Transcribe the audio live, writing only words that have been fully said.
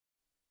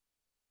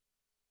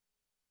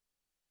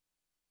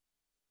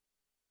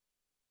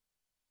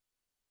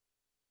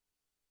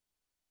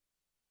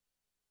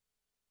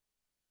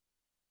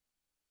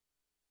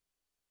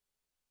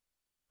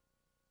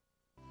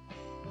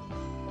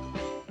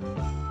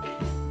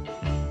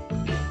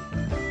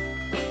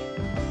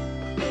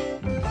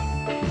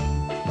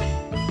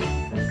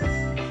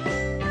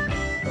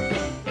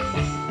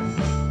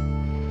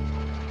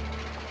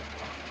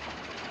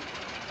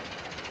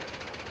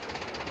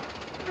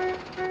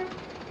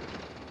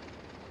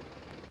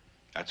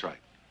That's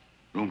right.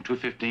 Room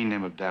 215,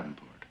 name of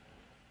Davenport.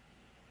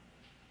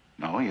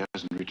 No, he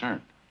hasn't returned.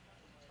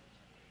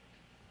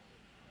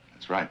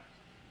 That's right.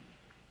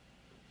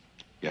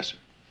 Yes, sir.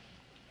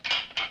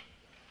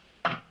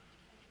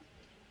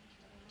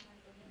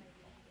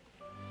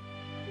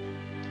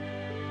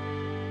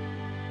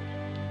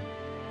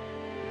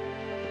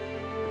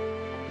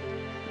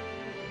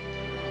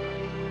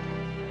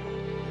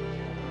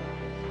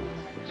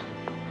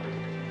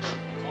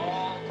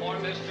 All for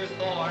Mr.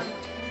 Thorne.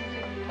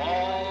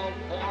 All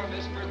for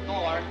Mr.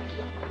 Thorne.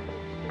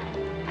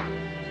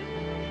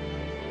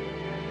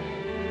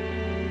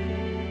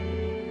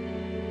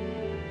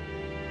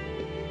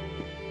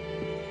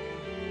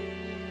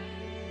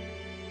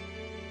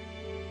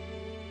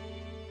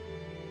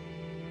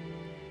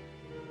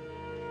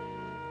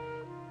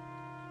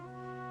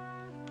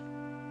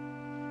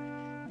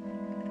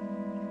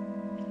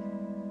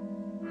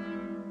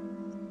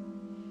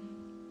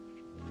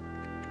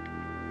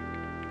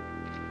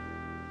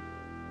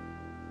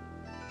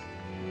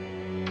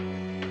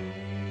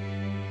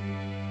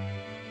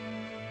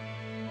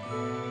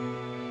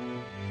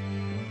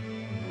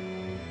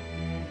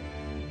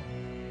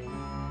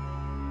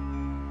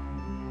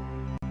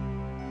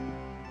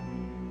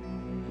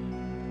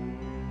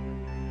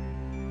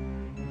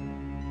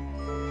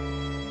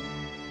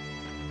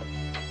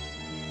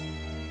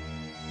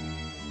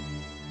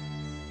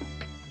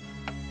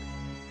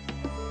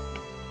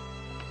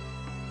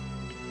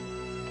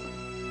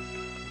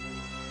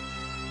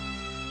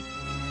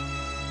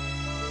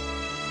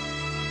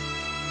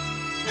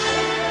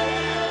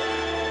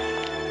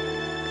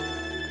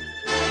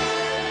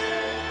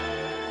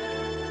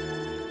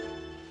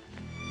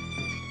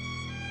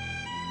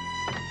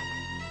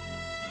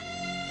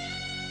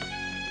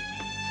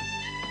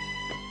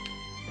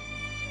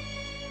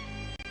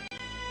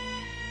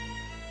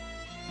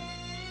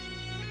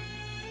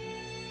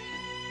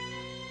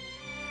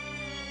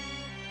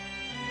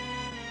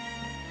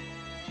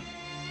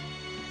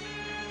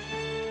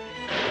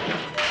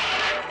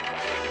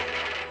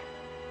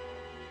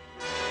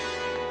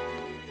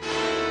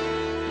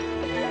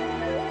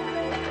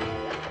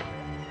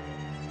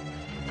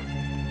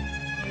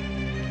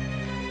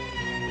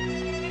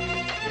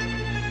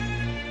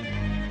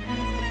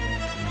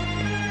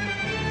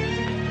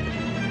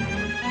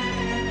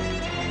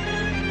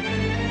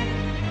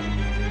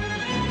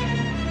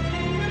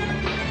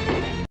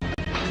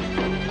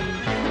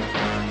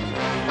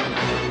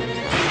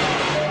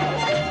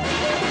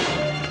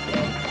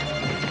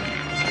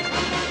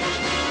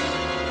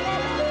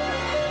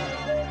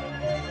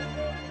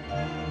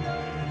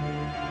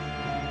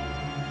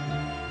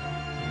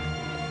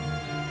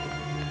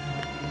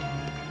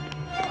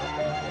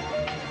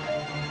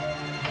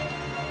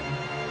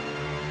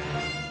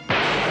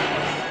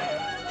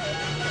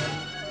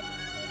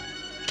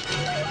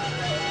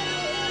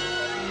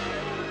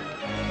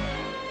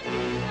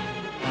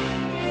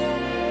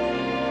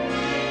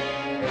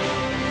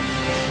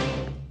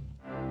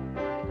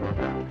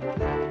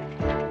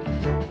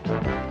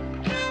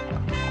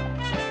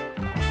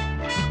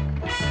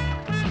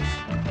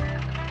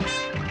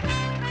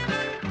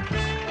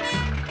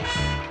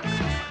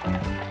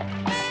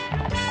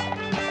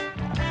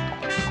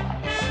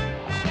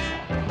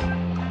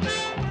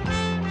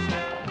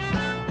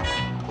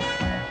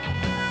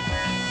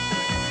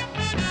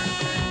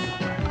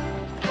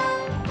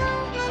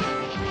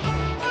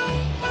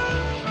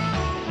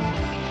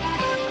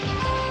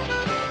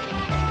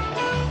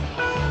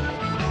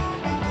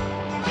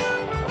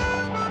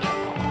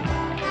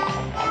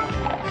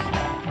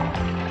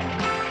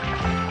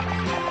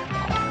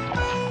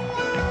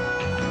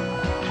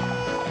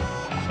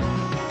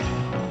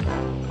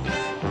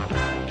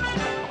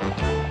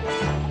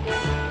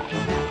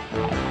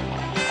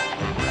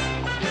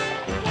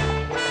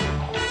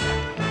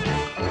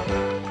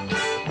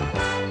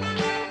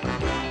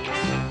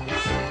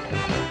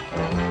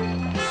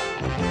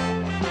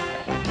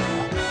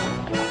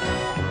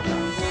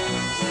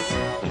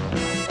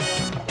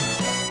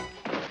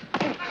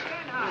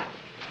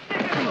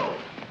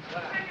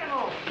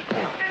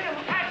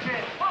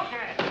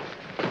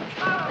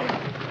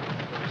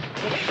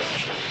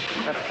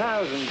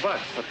 $1,000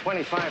 for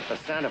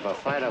 25% of a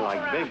fighter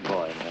like Big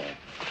Boy, man.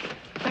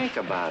 Think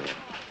about it.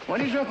 What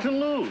do you got to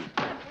lose?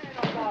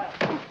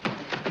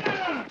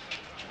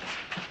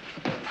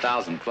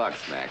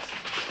 $1,000, Max.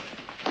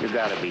 You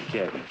gotta be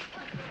kidding.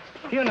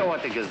 You know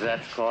what the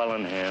Gazette's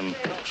calling him?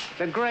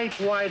 The Great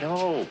White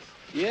Hope.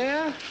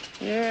 Yeah?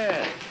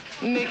 Yeah.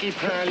 Nicky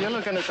Pearl, you're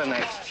looking at the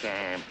next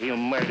champ. You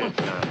murdered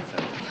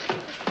Johnson.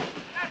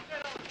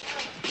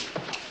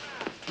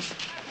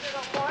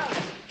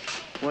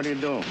 What are you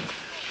doing?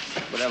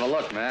 But have a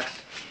look, Max.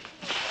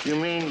 You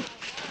mean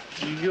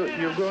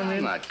you're going in?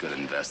 I'm not good at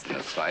investing in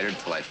a fighter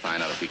until I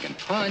find out if he can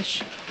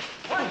punch.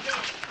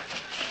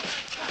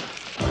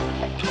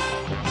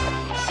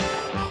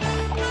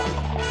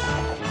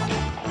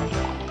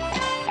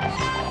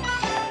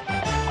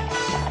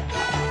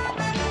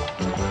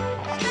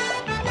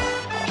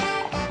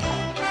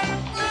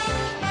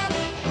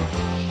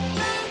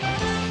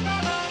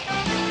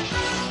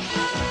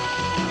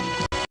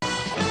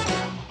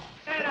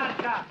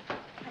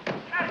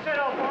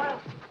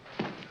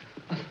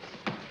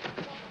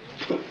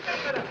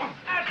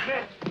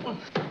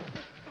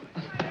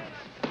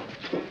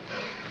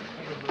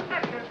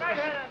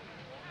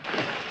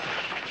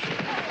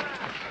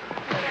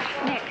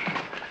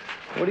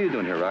 What are you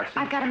doing here, Roxy?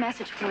 I've got a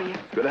message for you.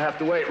 It's gonna have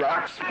to wait,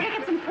 Rox. Nick,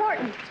 it's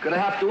important. It's gonna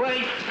have to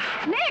wait.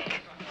 Nick!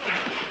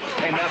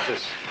 Hey,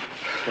 Memphis.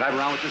 Can I have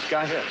around with this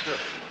guy? Yeah, sure.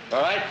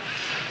 All right?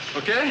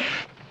 Okay?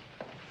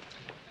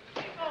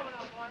 Keep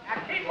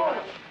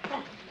moving.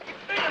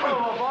 Keep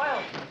moving, old boy.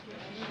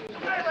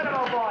 Keep moving,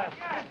 old boy.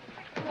 Yeah,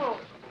 keep moving.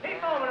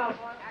 Keep moving, old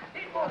boy.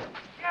 Keep moving.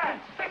 Yeah,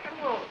 pick and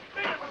move.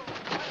 Pick and move.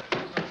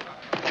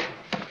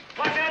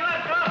 Watch that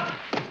left up.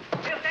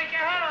 He'll take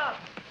your head off.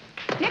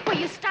 Nick, will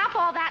you stop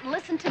all that and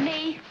listen to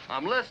me?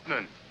 I'm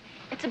listening.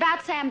 It's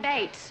about Sam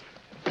Bates.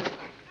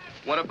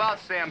 What about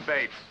Sam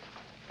Bates?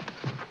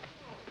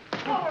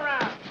 Move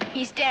around.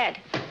 He's dead.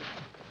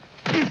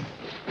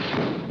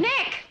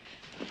 Nick!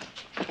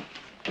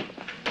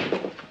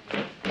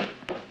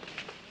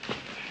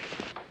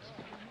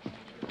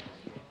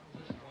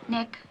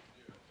 Nick.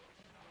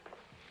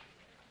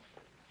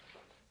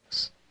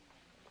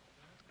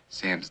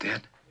 Sam's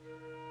dead?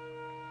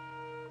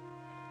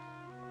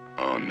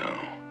 Oh, no.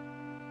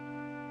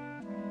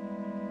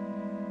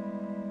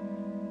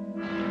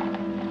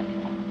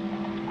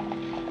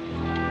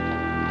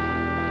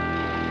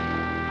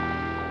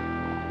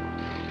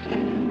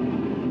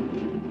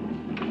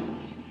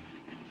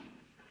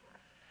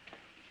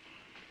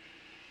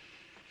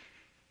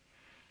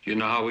 Do you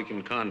know how we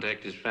can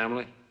contact his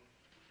family?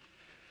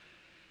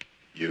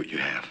 You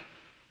have.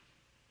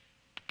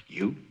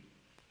 You?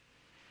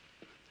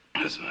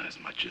 That's not as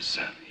much as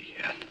he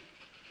had.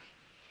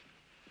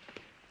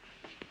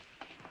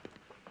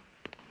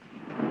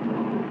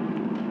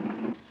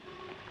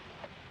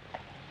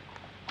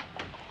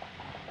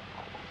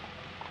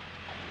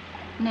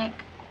 Nick.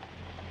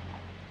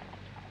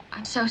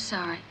 I'm so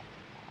sorry.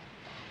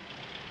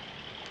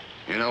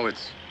 You know,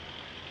 it's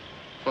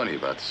funny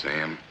about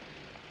Sam.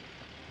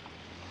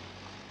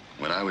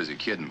 When I was a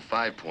kid in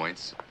 5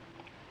 Points,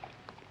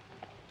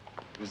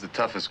 he was the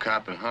toughest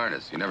cop in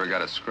harness. He never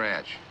got a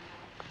scratch.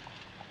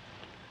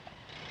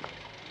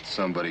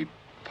 Somebody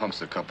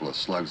pumps a couple of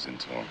slugs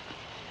into him.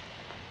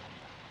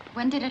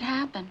 When did it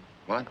happen?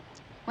 What?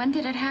 When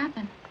did it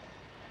happen?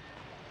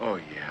 Oh,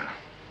 yeah.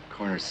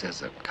 Coroner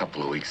says a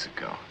couple of weeks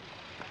ago.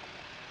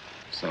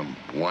 Some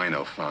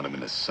wino found him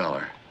in his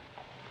cellar,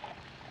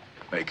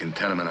 making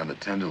tenement on the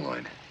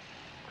Tenderloin.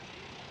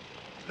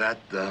 That,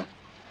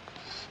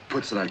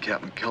 puts it on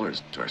Captain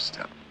Keller's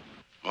doorstep.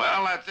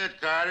 Well, that's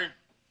it, Carter.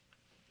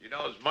 You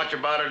know as much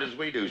about it as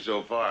we do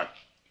so far.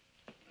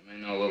 I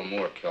may know a little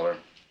more, Keller.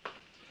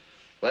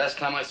 Last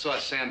time I saw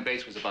Sam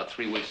Bates was about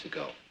 3 weeks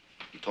ago.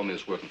 He told me he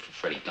was working for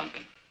Freddie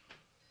Duncan.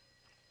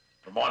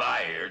 From what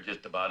I hear,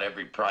 just about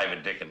every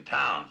private dick in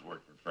town's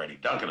worked for Freddie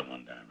Duncan at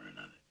one time or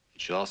another.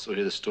 Did you also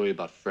hear the story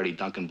about Freddie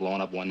Duncan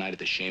blowing up one night at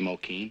the Shame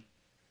O'Keen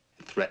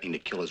and threatening to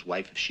kill his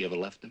wife if she ever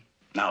left him?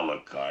 Now,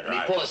 look, Carter, And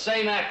he pulled the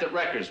same act at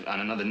Records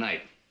on another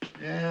night.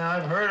 Yeah,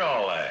 I've heard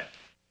all that.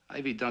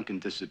 Ivy Duncan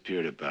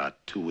disappeared about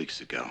 2 weeks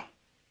ago.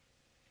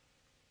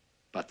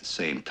 About the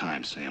same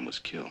time Sam was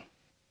killed.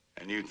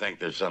 And you think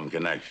there's some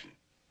connection?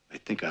 I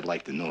think I'd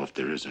like to know if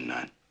there is or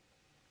not.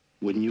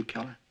 Wouldn't you,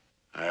 Keller?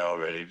 I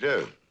already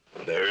do.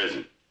 There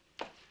isn't.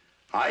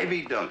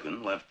 Ivy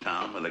Duncan left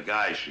town with a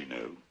guy she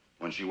knew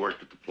when she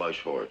worked at the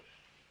Plush Horse.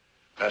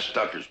 That's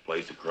Tucker's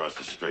place across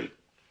the street.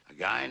 A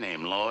guy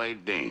named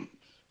Lloyd Deans.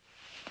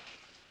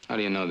 How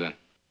do you know that?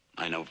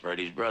 I know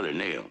Freddie's brother,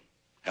 Neil.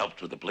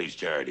 Helped with the police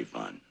charity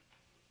fund.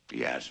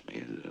 He asked me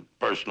as a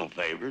personal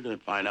favor to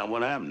find out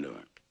what happened to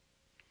her.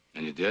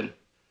 And you did?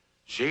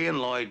 She and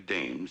Lloyd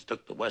Deans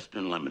took the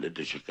Western Limited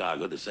to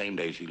Chicago the same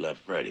day she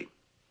left Freddie.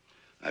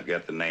 I've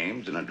got the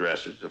names and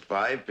addresses of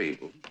 5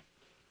 people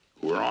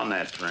who were on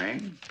that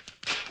train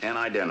and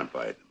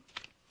identified them.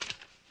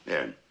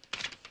 Here,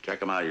 check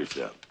them out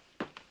yourself.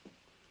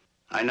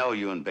 I know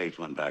you and Bates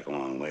went back a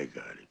long way,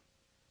 Carter.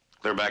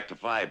 Clear back to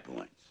 5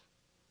 Points.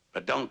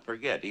 But don't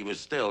forget, he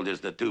was still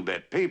just a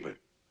 2-bit peeper.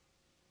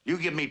 You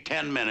give me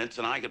 10 minutes,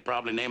 and I could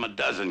probably name a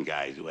dozen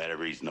guys who had a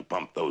reason to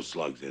pump those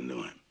slugs into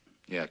him.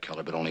 Yeah,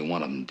 Keller, but only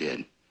one of them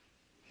did.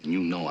 And you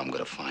know I'm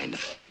gonna find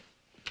him.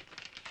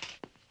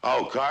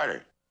 Oh,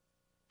 Carter.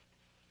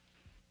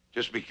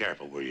 Just be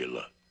careful where you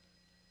look.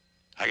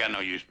 I got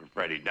no use for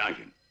Freddie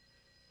Duncan,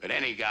 but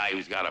any guy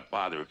who's got a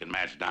father who can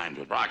match dimes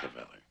with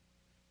Rockefeller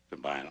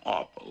can buy an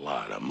awful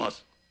lot of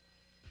muscle.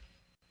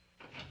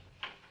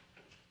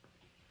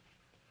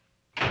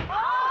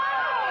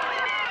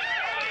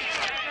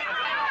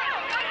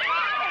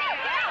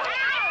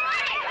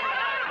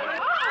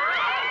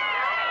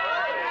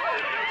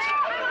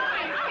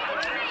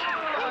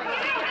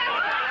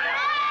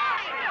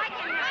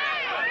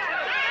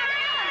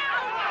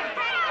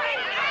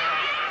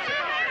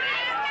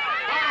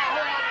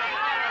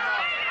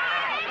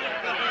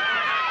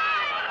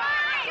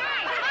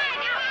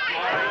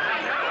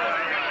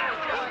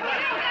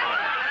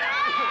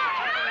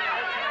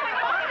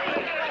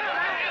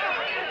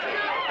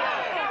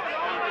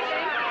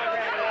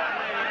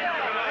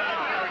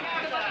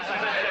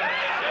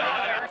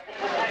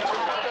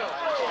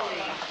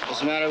 What's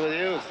the matter with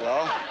you,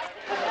 Flo?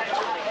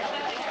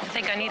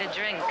 think I need a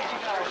drink.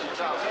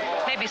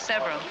 Maybe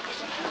several.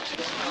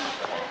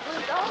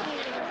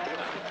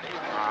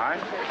 All right.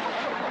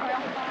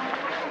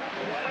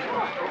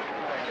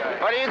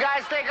 What do you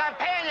guys think I'm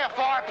paying you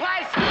for?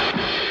 Place?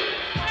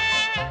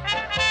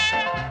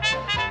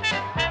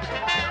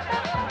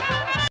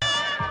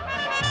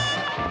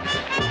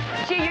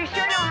 Gee, you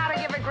sure know how to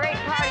give a great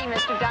party,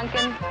 Mr.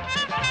 Duncan.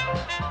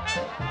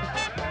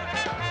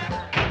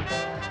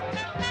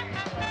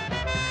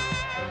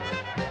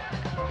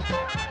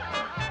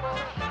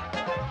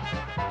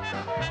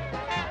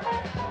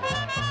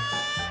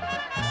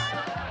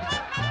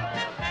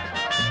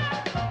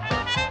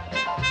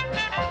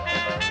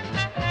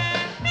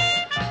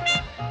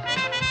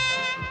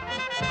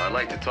 I'd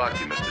like to talk to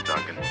you, Mr.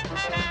 Duncan.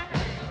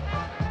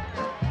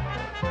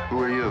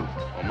 Who are you?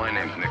 Well, my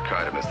name's Nick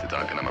Carter, Mr.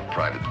 Duncan. I'm a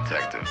private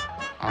detective.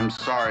 I'm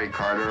sorry,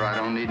 Carter. I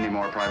don't need any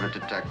more private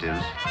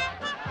detectives.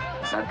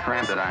 That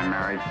tramp that I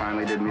married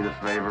finally did me the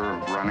favor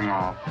of running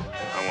off.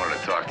 I wanted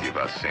to talk to you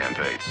about Sam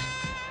Bates.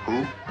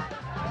 Who?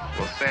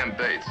 Well, Sam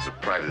Bates is a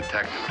private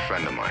detective, a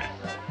friend of mine.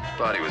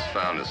 Body was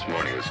found this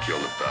morning. He was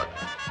killed about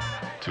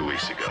 2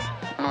 weeks ago.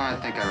 Oh, I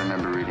think I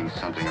remember reading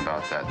something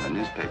about that in the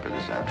newspaper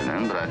this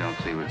afternoon, but I don't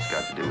see what it's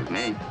got to do with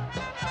me.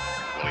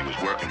 Well, he was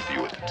working for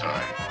you at the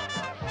time.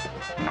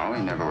 No,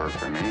 he never worked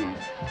for me.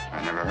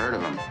 I never heard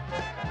of him.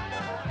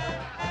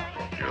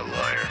 You're a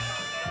liar.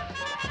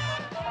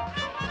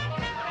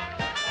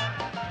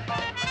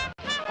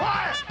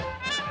 Quiet!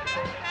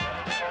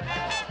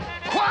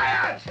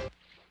 Quiet!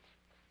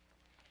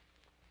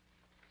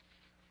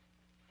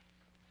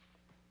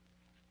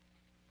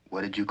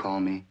 What did you call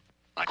me?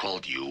 I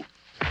called you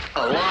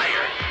a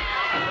liar.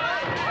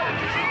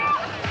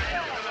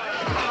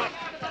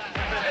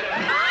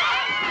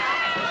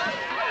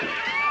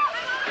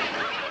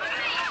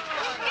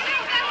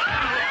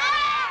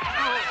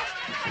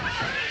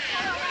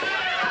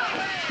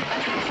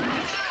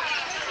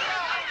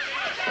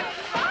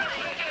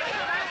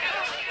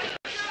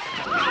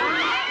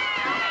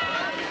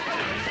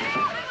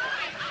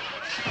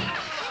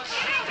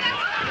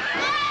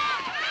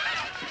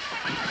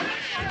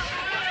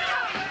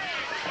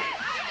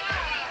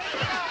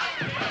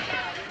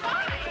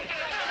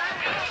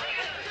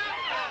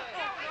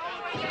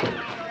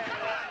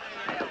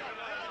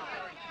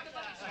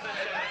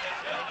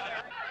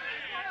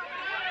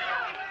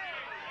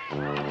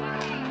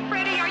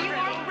 Freddie, are you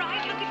all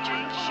right? Look at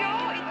your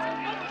jaw.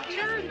 It's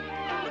upturned.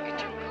 Look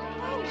at your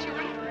clothes.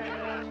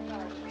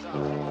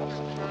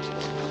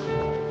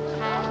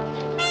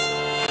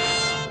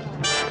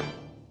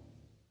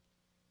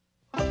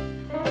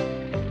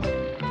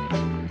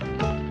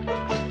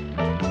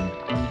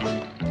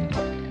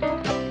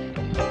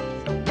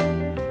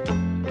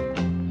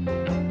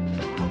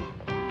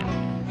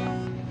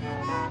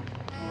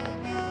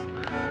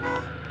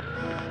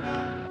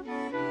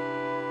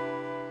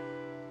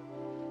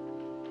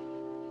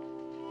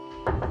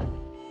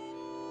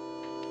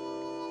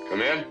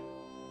 Come in.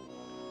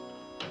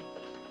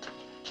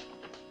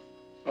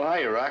 Oh,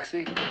 hiya,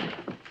 Roxy.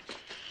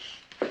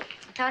 I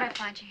thought I'd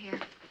find you here.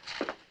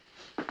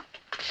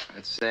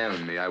 That's Sam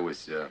and me. I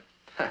was,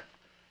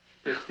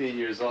 15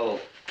 years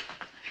old.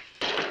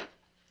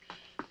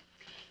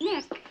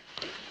 Nick,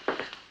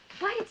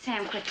 why did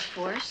Sam quit the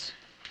force?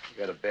 He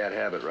got a bad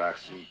habit,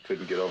 Roxy. He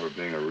couldn't get over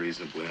being a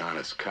reasonably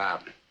honest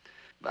cop.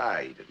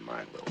 He didn't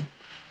mind a little.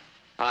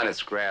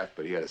 Honest graft,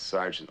 but he had a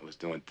sergeant that was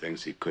doing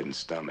things he couldn't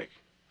stomach.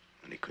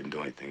 And he couldn't do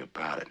anything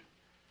about it.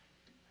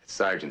 That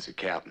sergeant's a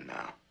captain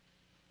now.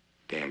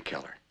 Dan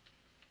Keller.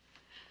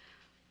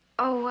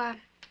 Oh,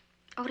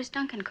 Otis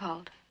Duncan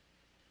called.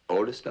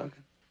 Otis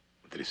Duncan?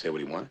 Did he say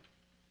what he wanted?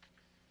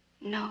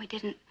 No, he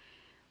didn't.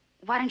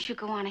 Why don't you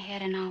go on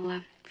ahead and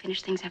I'll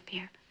finish things up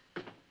here.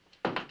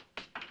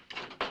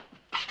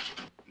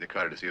 Nick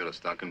Carter to see Otis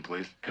Duncan,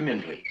 please. Come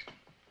in, please.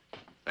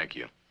 Thank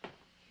you.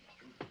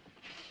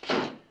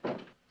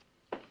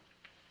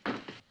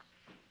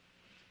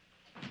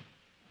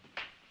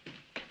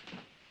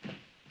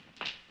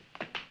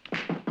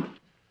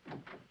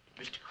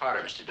 Mr.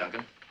 Carter, Mr.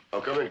 Duncan.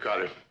 Oh, come in,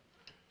 Carter.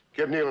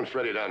 Get Neil and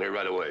Freddie down here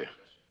right away.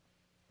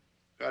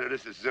 Carter,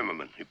 this is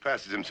Zimmerman. He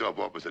passes himself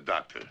off as a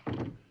doctor.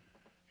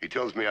 He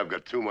tells me I've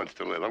got 2 months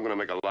to live. I'm going to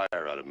make a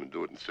liar out of him and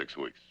do it in 6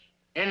 weeks.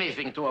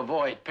 Anything to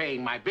avoid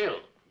paying my bill.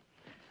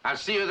 I'll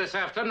see you this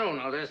afternoon,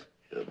 Otis.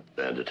 You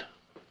bandit.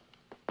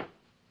 All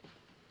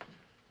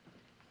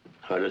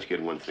right, let's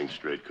get one thing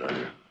straight,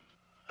 Carter.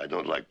 I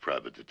don't like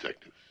private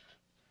detectives.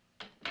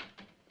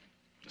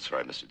 That's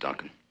right, Mr.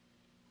 Duncan.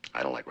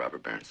 I don't like robber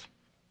barons.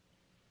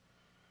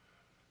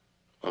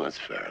 Well, that's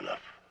fair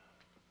enough.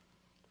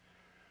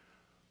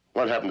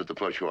 What happened at the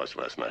plush horse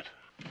last night?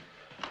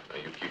 Now,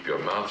 you keep your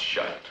mouth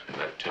shut and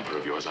that temper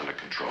of yours under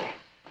control.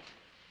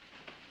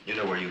 You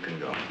know where you can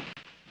go.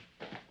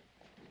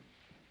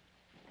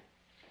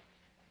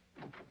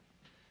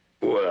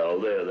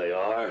 Well, there they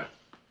are.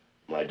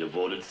 My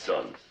devoted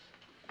sons.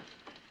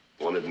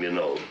 One is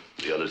Minot,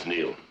 the other's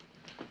Neil.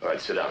 All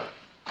right, sit down.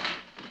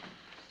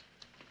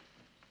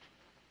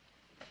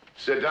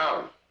 Sit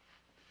down.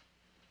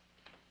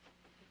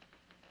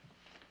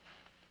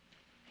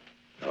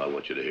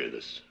 want you to hear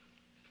this.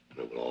 And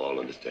then we'll all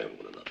understand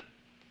one another.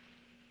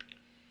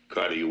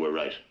 Carter, you were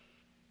right.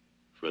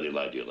 Freddie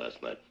lied to you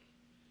last night.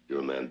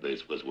 Your man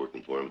Bates was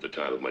working for him at the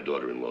time of my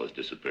daughter-in-law's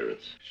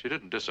disappearance. She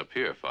didn't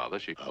disappear, Father.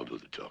 I'll do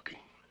the talking.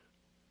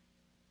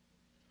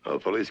 A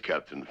police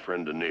captain,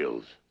 friend of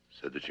Neil's,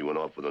 said that she went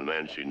off with a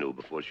man she knew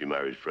before she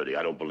married Freddie.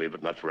 I don't believe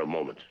it, not for a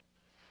moment.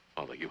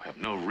 Father, you have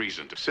no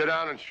reason to... Sit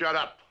down and shut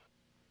up.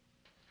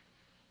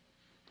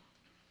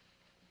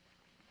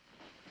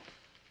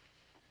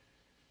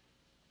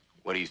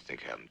 What do you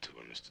think happened to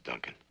her, Mr.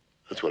 Duncan?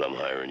 That's what I'm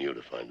hiring you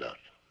to find out.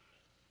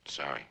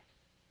 Sorry.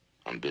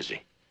 I'm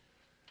busy.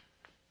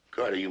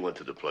 Carter, you went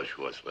to the Plush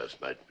Horse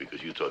last night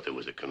because you thought there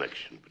was a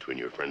connection between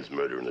your friend's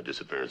murder and the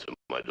disappearance of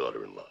my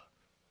daughter-in-law.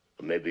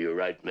 Well, maybe you're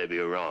right, maybe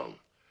you're wrong.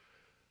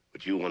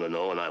 But you want to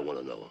know, and I want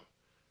to know.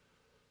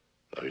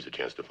 Now, here's a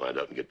chance to find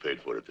out and get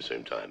paid for it at the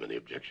same time. Any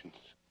objections?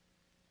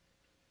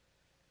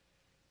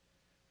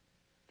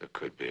 There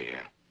could be,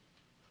 yeah.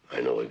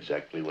 I know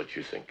exactly what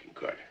you're thinking,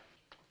 Carter.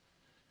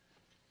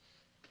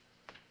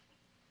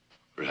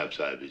 Perhaps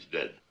Ivy's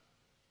dead.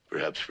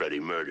 Perhaps Freddie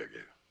murdered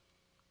her.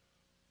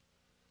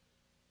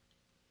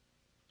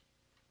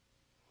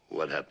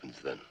 What happens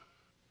then?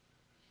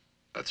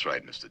 That's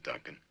right, Mr.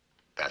 Duncan.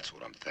 That's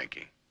what I'm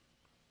thinking.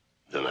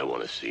 Then I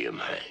want to see him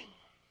hang.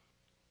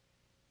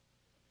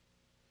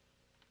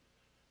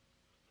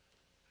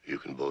 You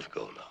can both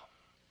go now.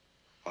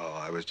 Oh,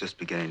 I was just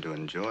beginning to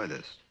enjoy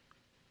this.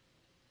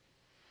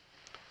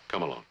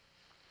 Come along.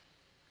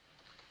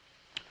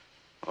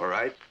 All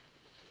right.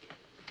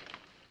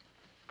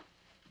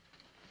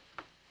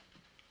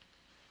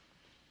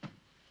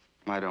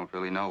 I don't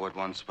really know what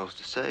one's supposed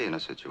to say in a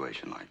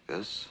situation like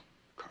this,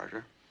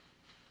 Carter.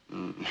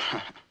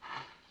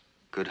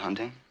 Good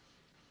hunting?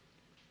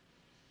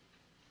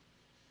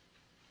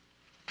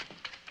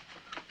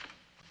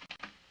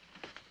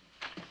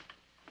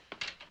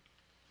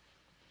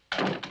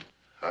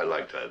 I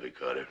liked Ivy,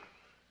 Carter.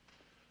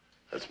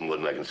 That's more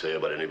than I can say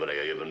about anybody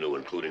I ever knew,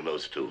 including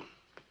those two.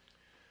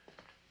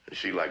 And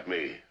she liked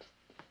me.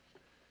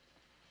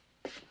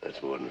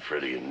 That's more than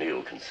Freddie and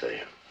Neil can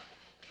say.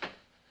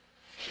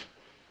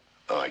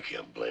 Oh, I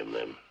can't blame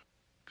them.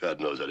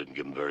 God knows I didn't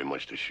give them very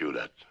much to shoot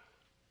at.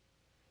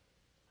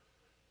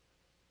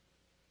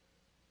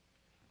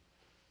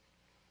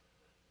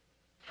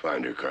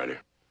 Find her, Carter.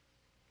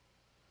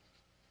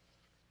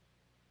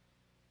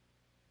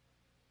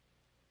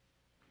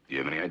 Do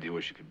you have any idea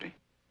where she could be?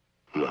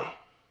 No.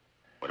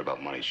 What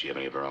about money? Does she have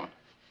any of her own?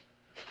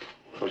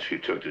 Well, she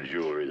took the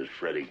jewelry that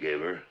Freddie gave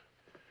her.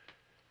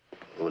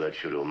 Oh, that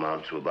should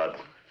amount to about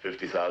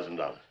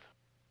 $50,000.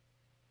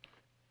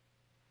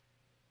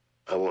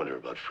 I warned her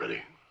about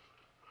Freddie.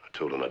 I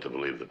told her not to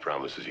believe the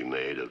promises he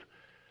made of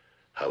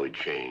how he'd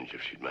change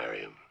if she'd marry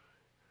him.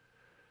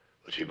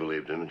 But she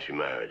believed him and she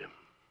married him.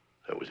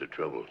 That was her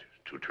trouble. She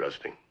was too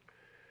trusting.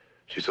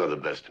 She saw the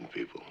best in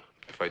people.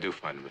 If I do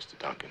find her, Mr.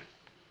 Duncan,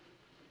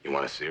 you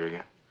want to see her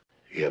again?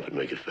 Yeah, but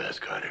make it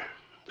fast, Carter.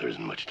 There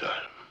isn't much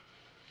time.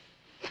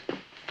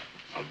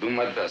 I'll do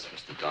my best,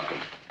 Mr. Duncan.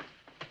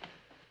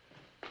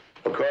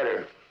 Oh,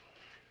 Carter.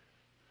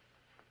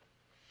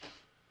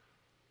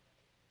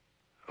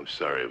 I'm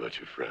sorry about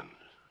your friend.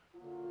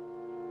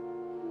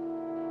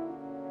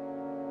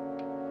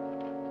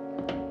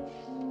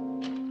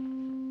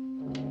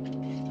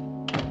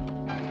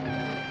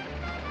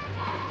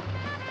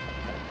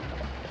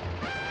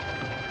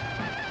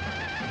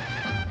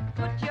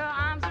 Put your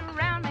arms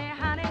around me,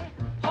 honey.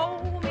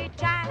 Hold me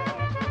tight.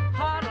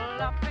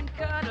 Huddle up and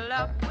cuddle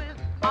up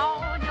with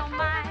all your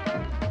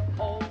might.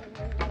 Oh,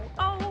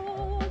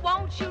 oh,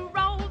 won't you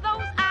roll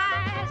those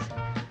eyes?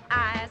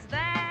 Eyes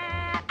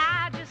that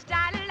I just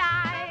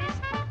idolize.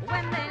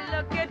 When they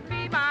look at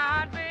me, my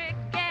heart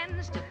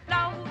begins to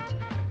float.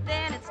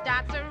 Then it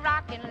starts a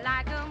rocking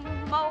like a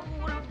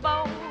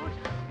motorboat.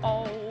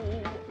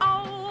 Oh,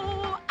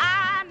 oh,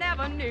 I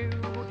never knew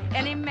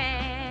any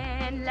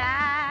man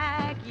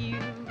like you.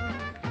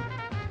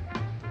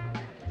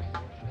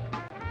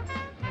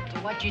 After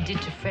what you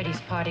did to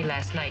Freddie's party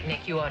last night,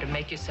 Nick, you ought to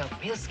make yourself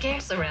real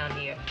scarce around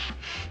here.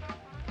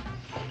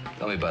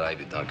 Tell me about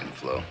Ivy Duncan,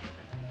 Flo.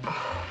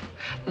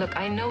 Look,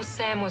 I know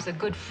Sam was a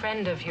good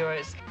friend of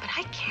yours, but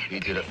I can't... He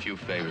did a few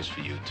favors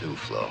for you, too,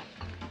 Flo.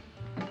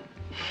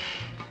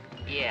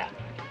 Yeah.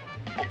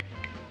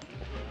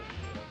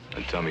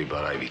 And tell me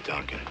about Ivy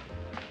Duncan.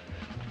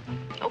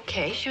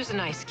 Okay, she was a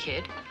nice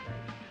kid.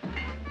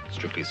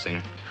 Strictly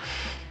singer?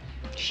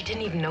 She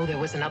didn't even know there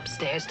was an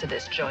upstairs to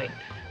this joint.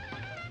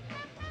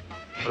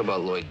 What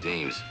about Lloyd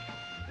Deems?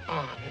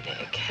 Oh,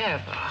 Nick,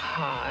 have a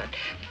heart.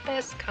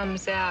 Bess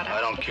comes out.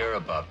 I don't care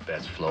about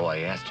Bess, Flo. I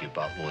asked you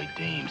about Lloyd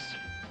Deems.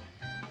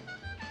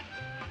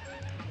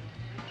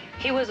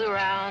 He was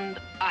around,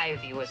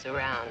 Ivy was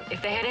around.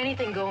 If they had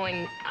anything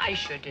going, I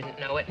sure didn't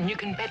know it, and you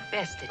can bet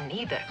Bess didn't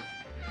either.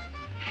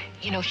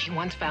 You know, she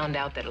once found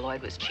out that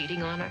Lloyd was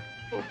cheating on her.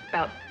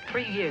 About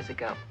 3 years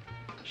ago.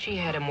 She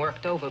had him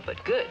worked over,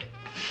 but good.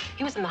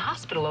 He was in the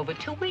hospital over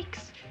 2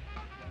 weeks.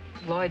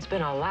 Lloyd's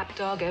been a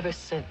lapdog ever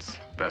since.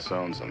 Bess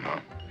owns him, huh?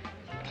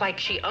 Like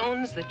she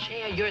owns the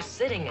chair you're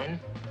sitting in.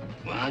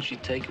 Well, how'd she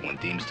take it when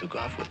Deems took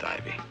off with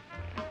Ivy?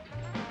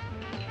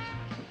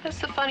 That's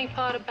the funny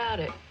part about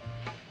it.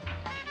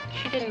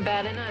 She didn't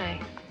bat an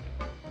eye.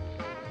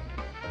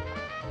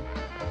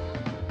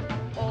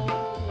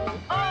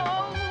 Oh,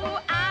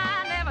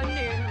 I never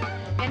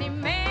knew any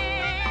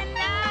man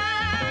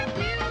like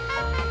you.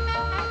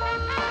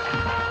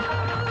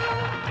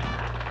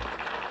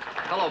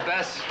 Hello,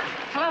 Bess.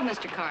 Hello,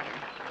 Mr. Carter.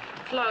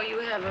 Flo, you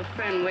have a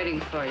friend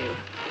waiting for you.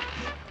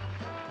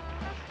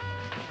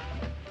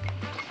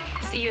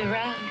 See you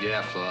around.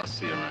 Yeah, Flo, I'll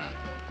see you around.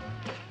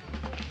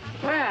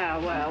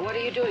 Well, what are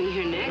you doing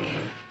here, Nick?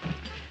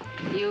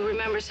 You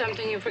remember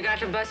something you forgot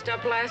to bust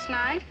up last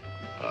night?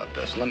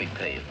 Bess, let me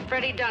pay you.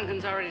 Freddie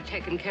Duncan's already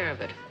taken care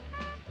of it.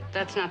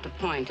 That's not the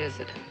point, is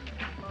it?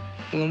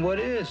 Well, then what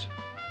is?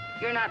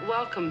 You're not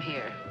welcome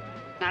here.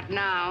 Not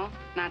now,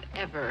 not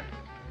ever.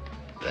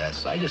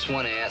 Bess, I just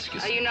want to ask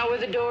you... You know where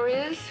the door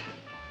is?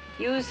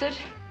 Use it.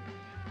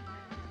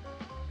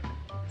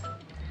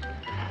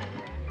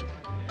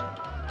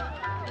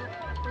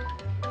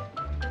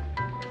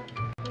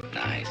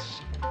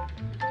 Nice.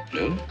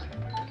 New?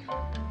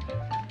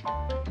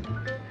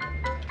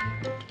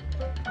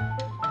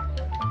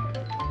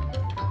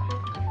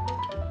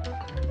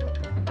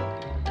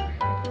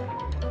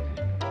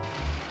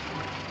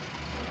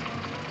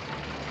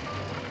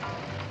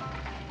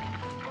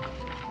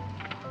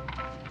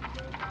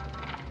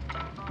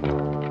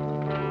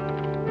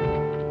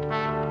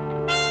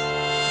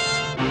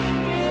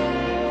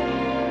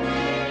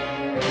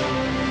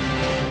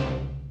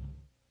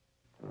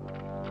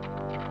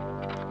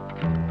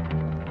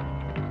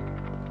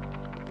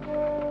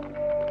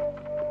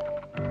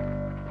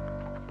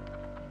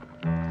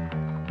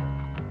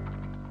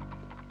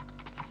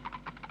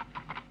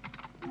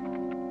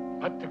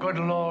 But the good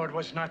Lord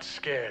was not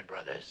scared,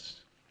 brothers.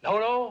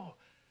 No,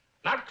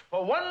 not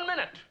for 1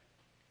 minute.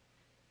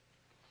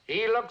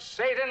 He looked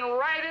Satan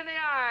right in the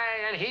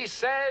eye and he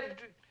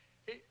said,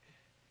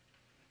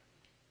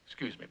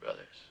 Excuse me,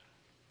 brothers.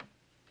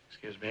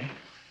 Excuse me.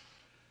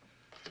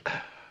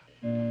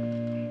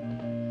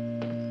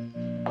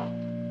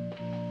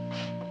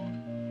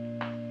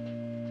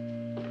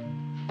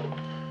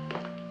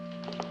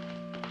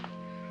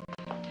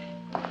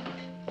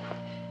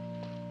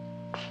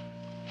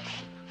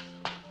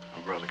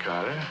 Brother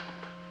Carter.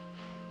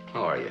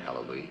 How are you,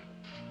 Hallelujah?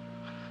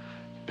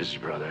 Busy,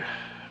 brother.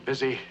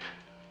 Busy.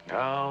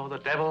 No, the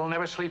devil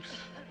never sleeps.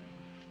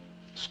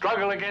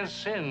 Struggle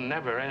against sin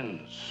never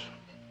ends.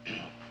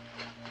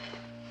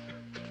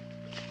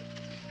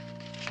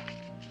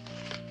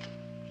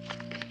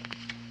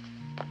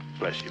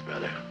 Bless you,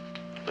 brother.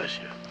 Bless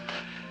you.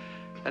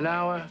 And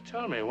now,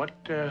 tell me, what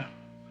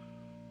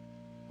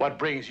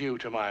brings you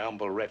to my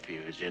humble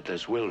refuge in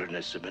this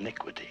wilderness of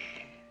iniquity?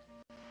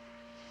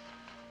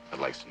 I'd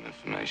like some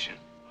information.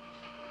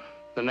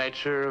 The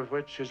nature of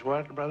which is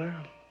what, brother?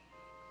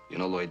 You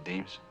know Lloyd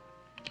Deems?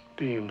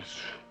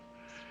 Deems.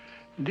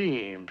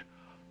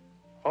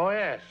 Oh,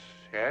 yes.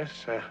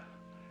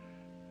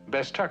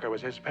 Bess Tucker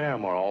was his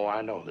paramour. Oh,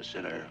 I know the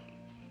sinner.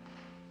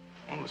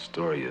 Well, the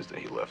story is that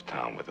he left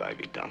town with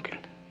Ivy Duncan.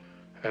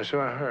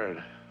 So I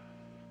heard.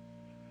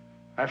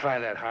 I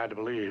find that hard to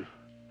believe.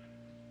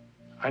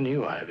 I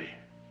knew Ivy.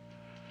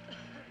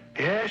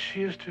 Yes,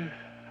 she used to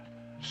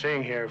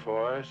sing here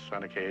for us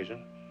on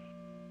occasion.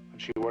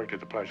 And she worked at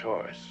the Plush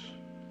Horse.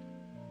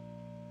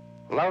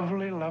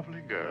 Lovely,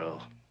 lovely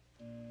girl.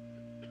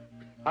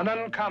 An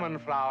uncommon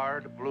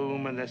flower to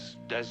bloom in this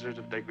desert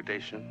of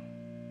degradation.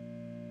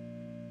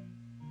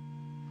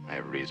 I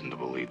have reason to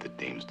believe that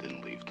Deems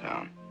didn't leave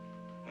town.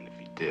 And if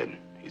he did,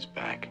 he's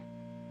back.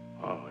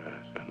 Oh,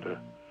 yes. And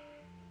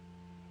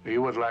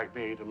you would like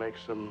me to make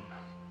some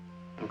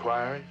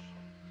inquiries?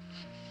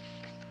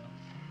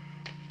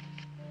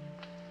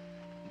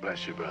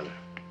 Bless you, brother.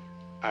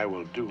 I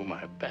will do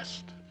my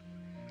best.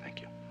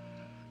 Thank you.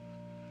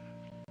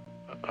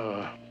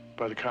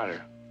 Brother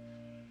Carter,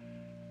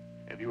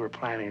 if you were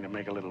planning to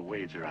make a little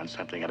wager on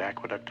something at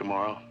Aqueduct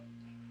tomorrow,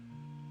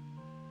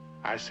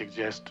 I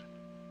suggest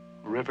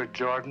River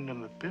Jordan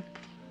in the 5th.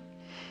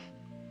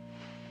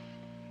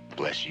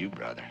 Bless you,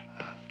 brother.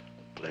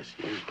 Bless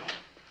you.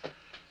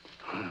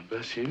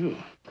 Bless you.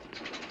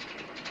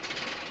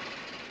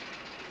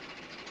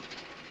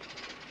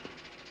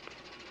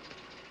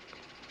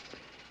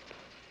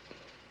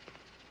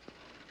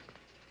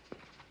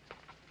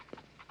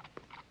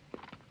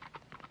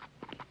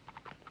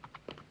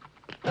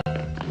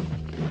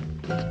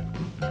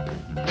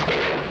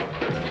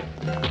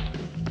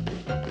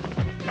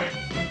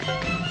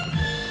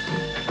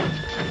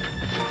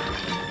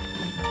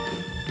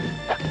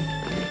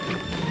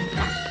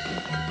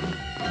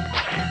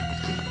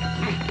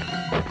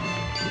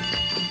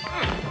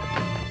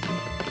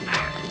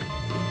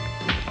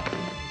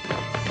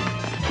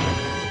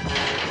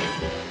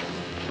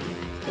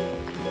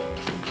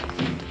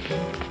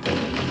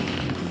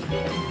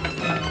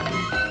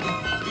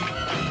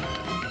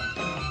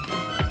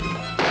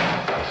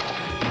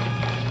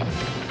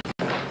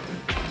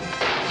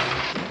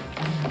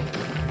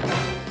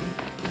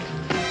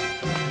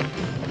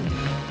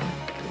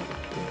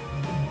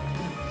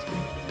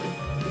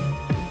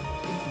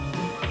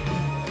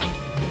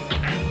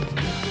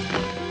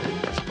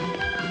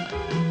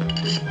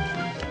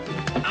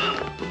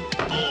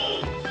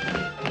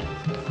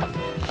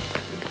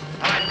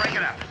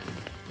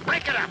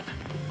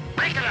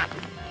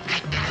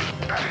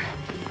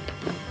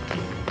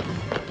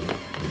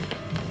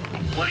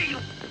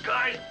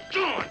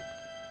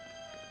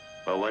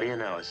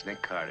 It's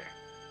Nick Carter.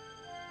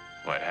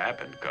 What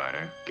happened,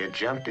 Carter? Get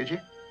jumped, did you?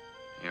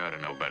 You ought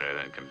to know better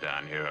than come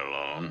down here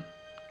alone,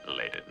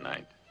 late at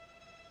night.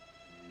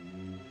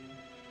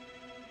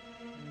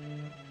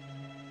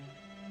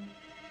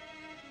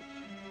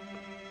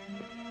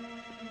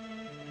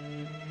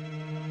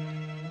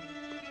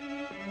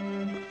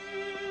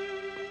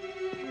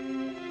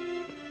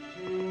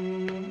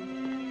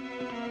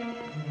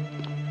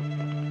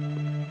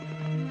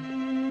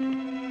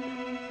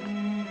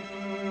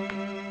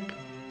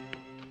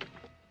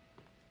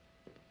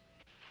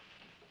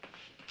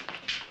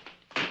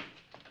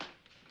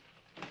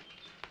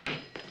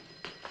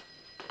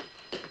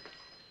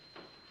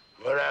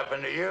 What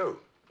happened to you?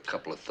 A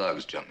couple of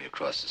thugs jumped me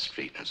across the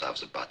street, and as I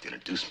was about to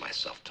introduce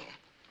myself to them,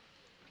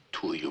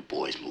 two of your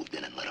boys moved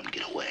in and let them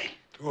get away.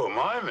 Two of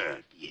my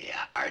men?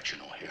 Yeah, Archer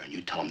and O'Hare, and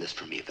you tell them this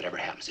for me. If it ever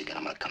happens again,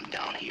 I'm gonna come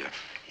down here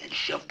and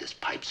shove this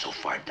pipe so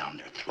far down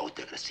their throat,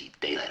 they're gonna see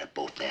daylight at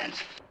both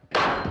ends.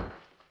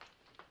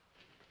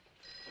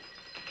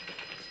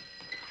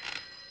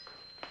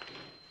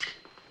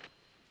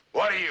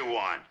 What do you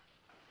want?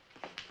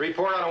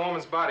 Report on a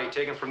woman's body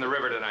taken from the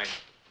river tonight.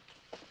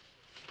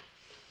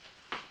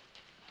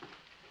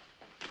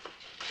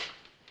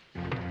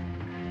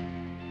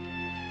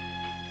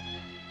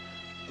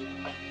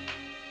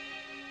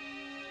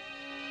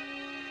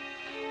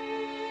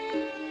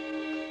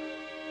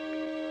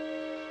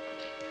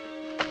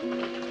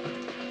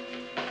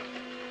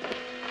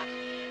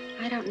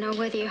 I don't know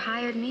whether you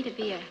hired me to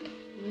be a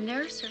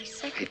nurse or a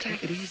secretary.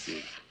 Hey, take it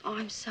easy. Oh,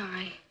 I'm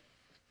sorry.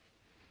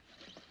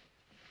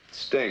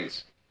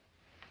 Stings.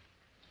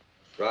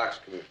 Rocks,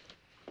 come here.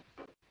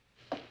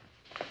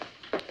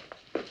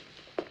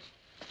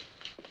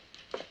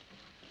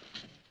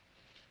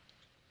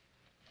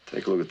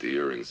 Take a look at the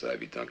earrings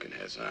Ivy Duncan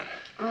has on.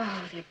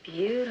 Oh, they're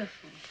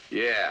beautiful.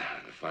 Yeah,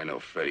 and if I know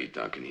Freddie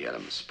Duncan, he had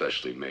them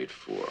especially made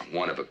for.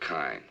 One of a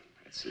kind.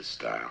 That's his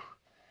style.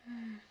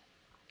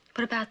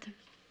 What about them?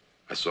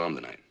 I saw him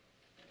tonight.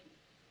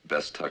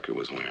 Bess Tucker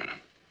was wearing them.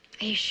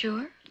 Are you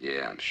sure?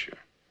 Yeah, I'm sure.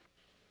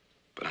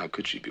 But how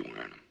could she be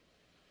wearing them?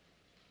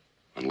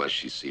 Unless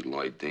she's seen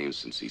Lloyd Dean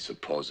since he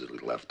supposedly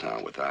left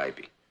town with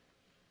Ivy.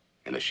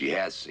 And if she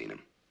has seen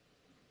him,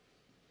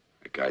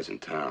 that guy's in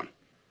town.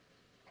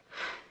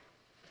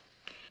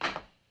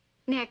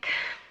 Nick,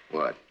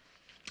 What?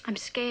 I'm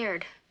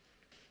scared.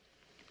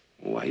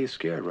 Why are you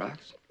scared,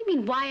 Rox? You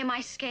mean, why am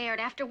I scared?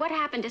 After what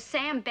happened to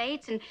Sam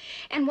Bates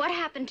and what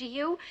happened to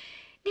you?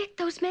 Nick,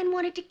 those men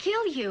wanted to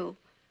kill you.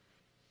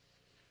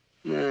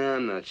 Nah,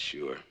 I'm not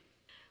sure.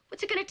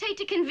 What's it gonna take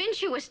to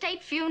convince you? A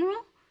state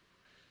funeral?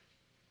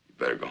 You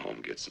better go home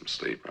and get some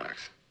sleep,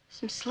 Rox.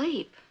 Some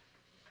sleep.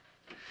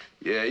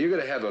 Yeah, you're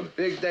gonna have a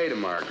big day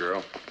tomorrow,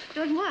 girl.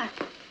 Doing what?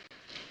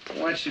 I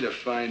want you to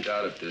find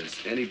out if there's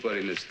anybody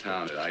in this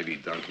town that Ivy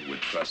Duncan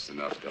would trust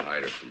enough to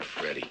hide her from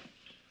Freddie.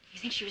 You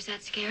think she was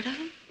that scared of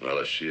him? Well,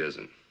 if she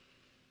isn't,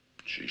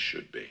 she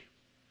should be.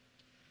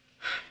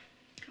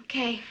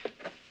 Okay.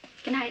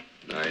 Good night.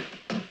 Night.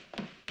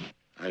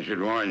 I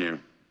should warn you,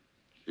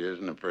 she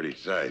isn't a pretty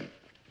sight.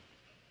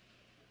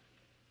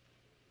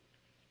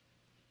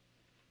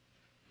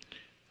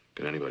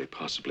 Can anybody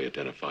possibly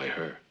identify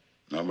her?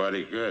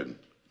 Nobody could.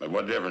 But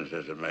what difference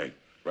does it make?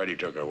 Freddie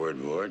took our word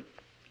for it.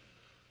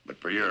 But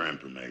for your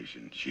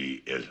information,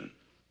 she isn't.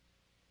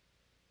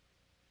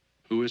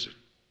 Who is it?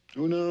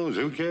 Who knows?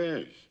 Who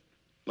cares?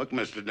 Look,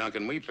 Mr.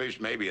 Duncan, we fish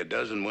maybe a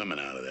dozen women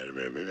out of that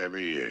river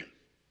every year.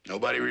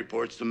 Nobody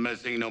reports them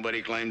missing.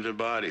 Nobody claims their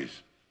bodies.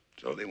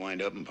 So they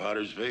wind up in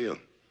Potter's Field.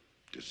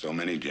 Just so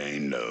many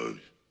Jane Does.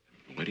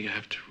 Why do you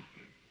have to?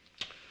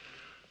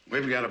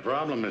 We've got a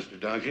problem, Mr.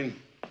 Duncan.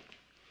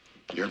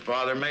 Your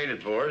father made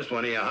it for us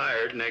when he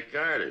hired Nick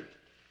Carter.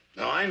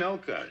 Now, I know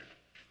Carter.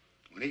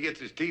 When he gets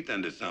his teeth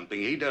into something,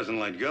 he doesn't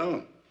let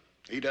go.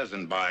 He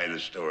doesn't buy the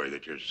story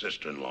that your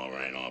sister-in-law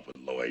ran off with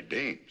Lloyd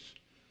Deems.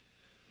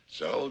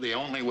 So the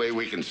only way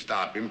we can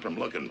stop him from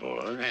looking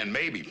for her, and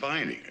maybe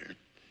finding her,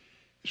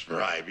 is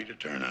for Ivy to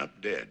turn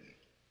up dead.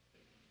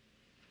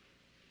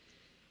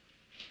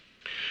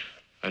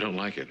 I don't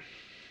like it.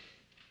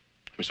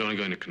 It's only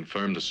going to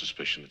confirm the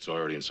suspicion that's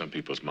already in some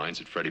people's minds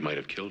that Freddie might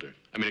have killed her.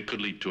 I mean, it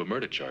could lead to a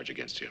murder charge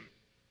against him.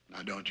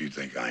 Now, don't you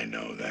think I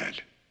know that?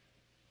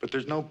 But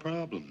there's no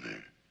problem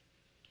there.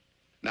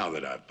 Now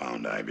that I've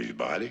found Ivy's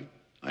body,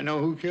 I know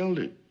who killed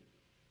her.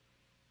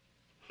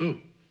 Who?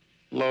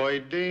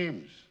 Lloyd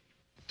Deems.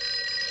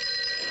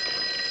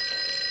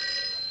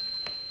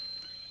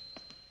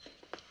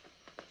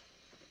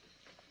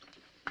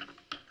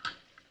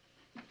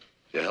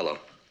 Yeah, hello.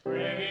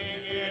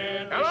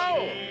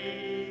 Hello!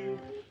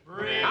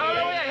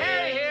 Hallelujah,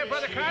 Harry here,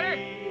 Brother Carter.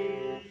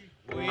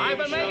 I've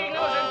been making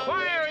those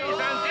inquiries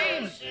on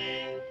Deems.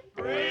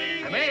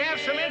 I may have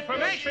some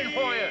information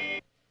for you.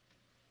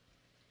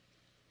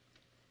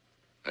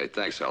 Hey,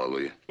 thanks,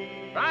 Hallelujah.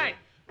 Right.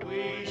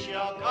 We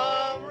shall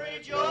come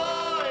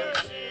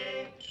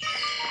rejoicing.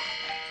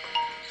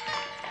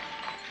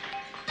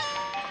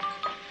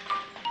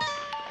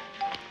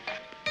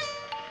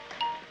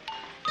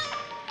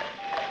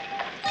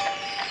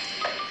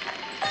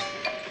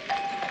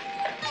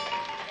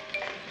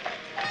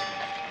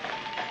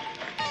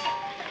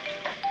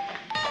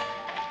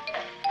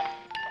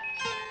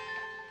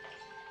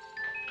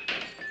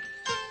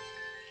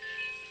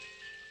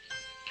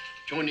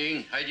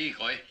 Is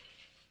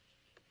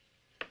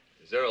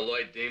there a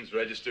Lloyd Deems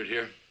registered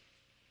here?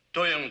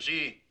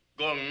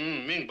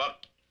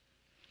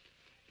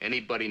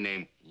 Anybody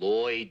named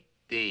Lloyd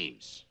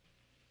Deems?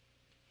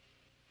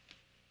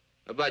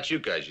 How about you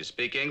guys? You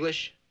speak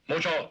English?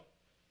 Mocho.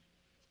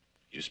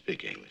 You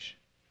speak English?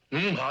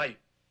 Hi.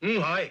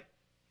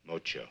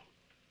 Mocho.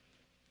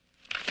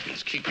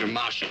 Let's keep your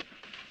mouth shut.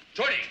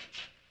 Shorty!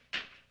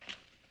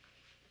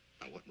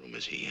 Now, what room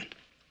is he in?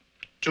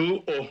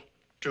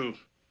 202.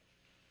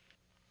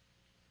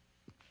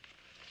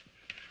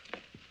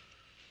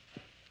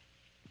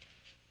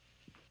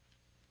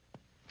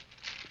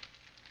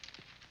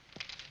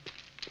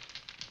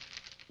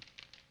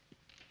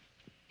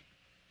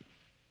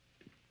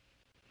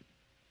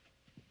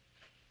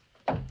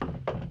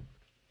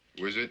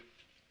 Who is it?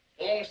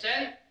 Ong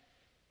Sen?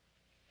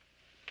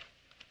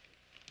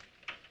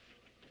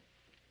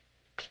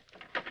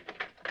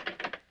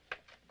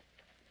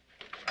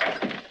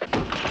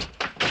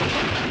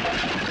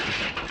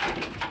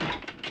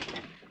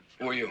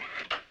 Who are you?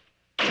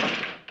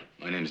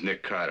 My name's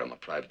Nick Carter. I'm a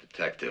private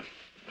detective.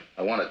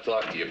 I want to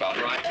talk to you about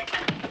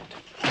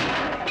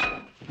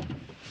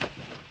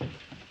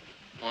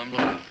I'm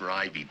looking for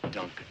Ivy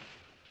Duncan.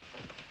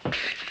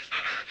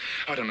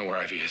 I don't know where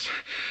Ivy is.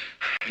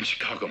 In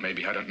Chicago,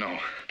 maybe. I don't know.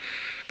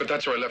 But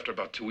that's where I left her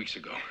about 2 weeks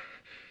ago.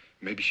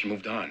 Maybe she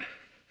moved on.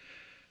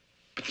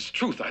 But it's the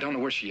truth. I don't know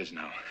where she is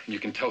now. And you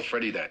can tell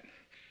Freddie that.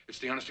 It's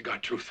the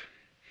honest-to-God truth.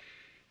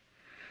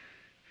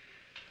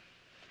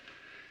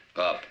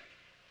 Up.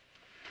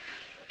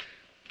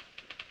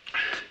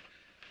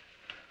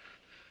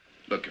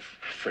 Look, if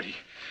Freddie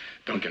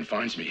Duncan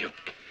finds me, he'll...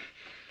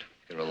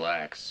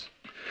 Relax.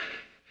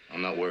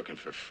 I'm not working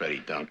for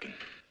Freddie Duncan.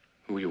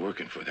 Who are you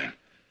working for, then?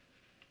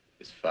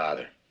 His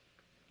father.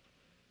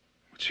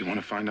 What's he want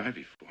to find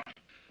Ivy for?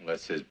 Well,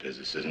 that's his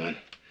business, isn't it?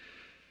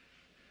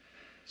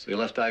 So you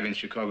left Ivy in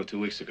Chicago 2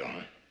 weeks ago,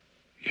 huh?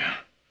 Yeah.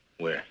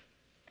 Where?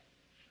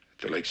 At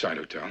the Lakeside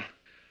Hotel.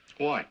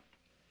 Why?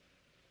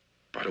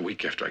 About a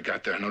week after I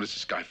got there, I noticed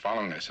this guy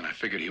following us, and I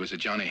figured he was a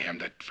Johnny Ham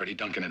that Freddie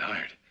Duncan had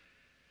hired.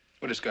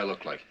 What does this guy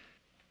look like?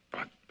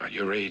 About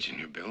your age and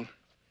your build.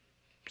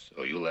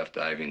 So you left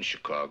Ivy in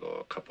Chicago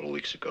a couple of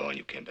weeks ago, and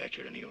you came back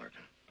here to New York,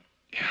 huh?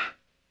 Yeah.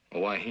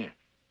 Well, why here?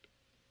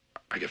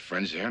 I got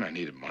friends there, and I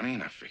needed money,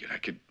 and I figured I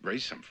could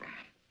raise some from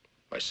them.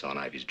 By selling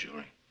Ivy's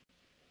jewelry.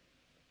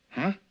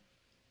 Huh?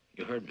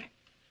 You heard me.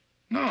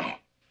 No.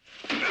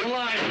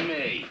 Lie to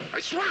me. I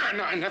swear,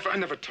 I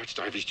never touched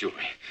Ivy's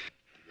jewelry.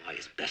 Why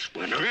is Bess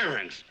wearing her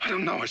earrings? I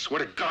don't know. I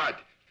swear to God.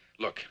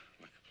 Look,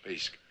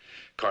 please,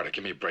 Carter,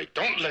 give me a break.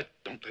 Don't let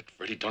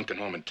Freddie Duncan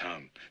home in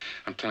town.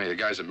 I'm telling you,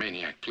 the guy's a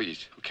maniac.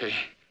 Please, okay?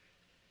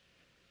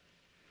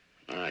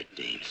 All right,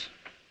 Deems.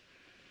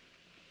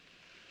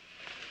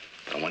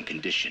 But on one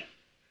condition.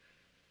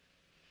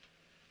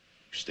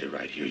 You stay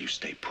right here, you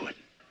stay put.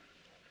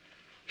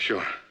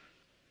 Sure.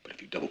 But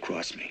if you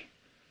double-cross me,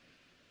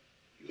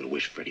 you're gonna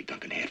wish Freddie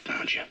Duncan had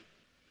found you.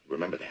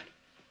 Remember that.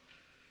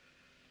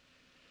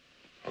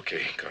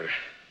 Okay, Carter.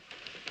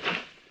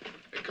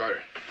 Hey,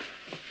 Carter.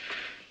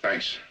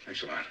 Thanks.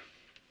 Thanks a lot.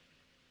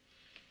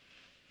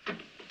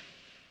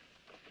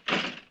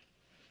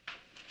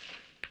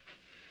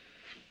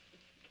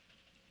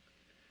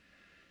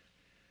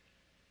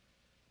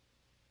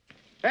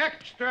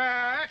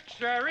 Extra,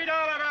 extra, read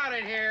all about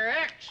it here.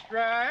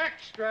 Extra,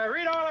 extra,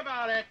 read all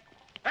about it.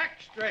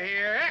 Extra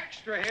here,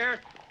 extra here.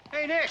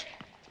 Hey, Nick,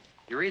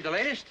 you read the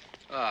latest?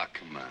 Oh,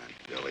 come on,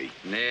 Billy.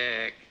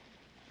 Nick.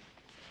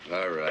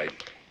 All right.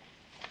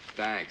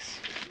 Thanks.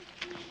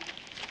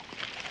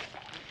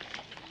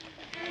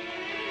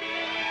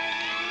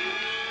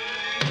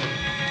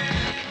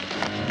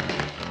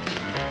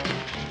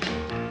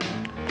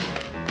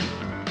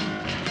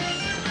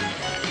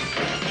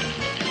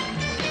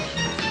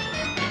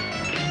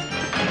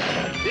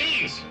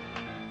 Deems!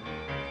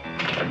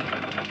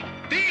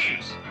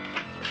 Deems!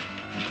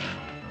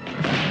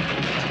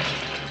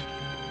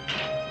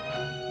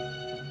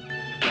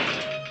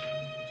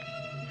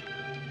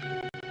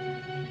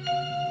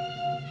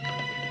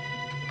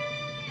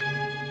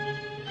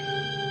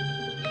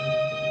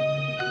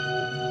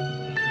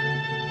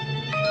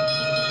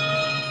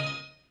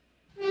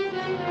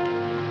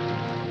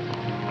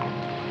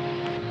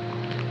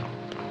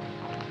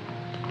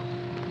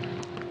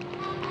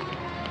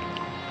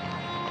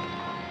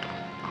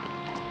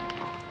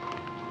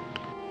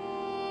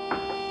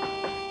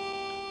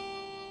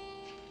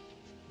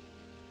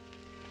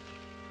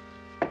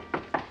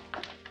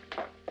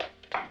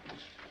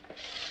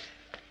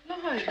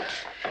 Lloyd,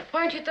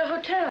 why aren't you at the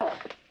hotel?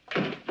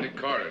 Nick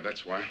Carter,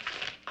 that's why.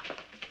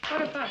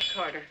 What about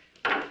Carter?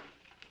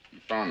 He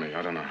found me.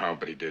 I don't know how,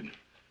 but he did.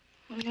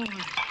 Oh.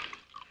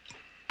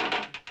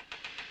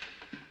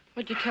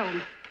 What'd you tell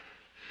him?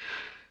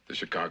 The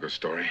Chicago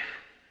story.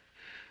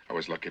 I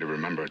was lucky to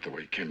remember it the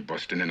way it came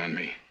busting in on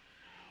me.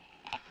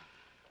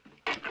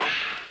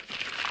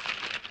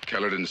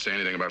 Keller didn't say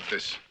anything about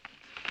this.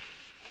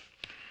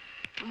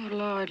 Oh,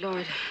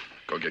 Lloyd.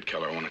 Go get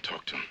Keller. I want to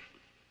talk to him.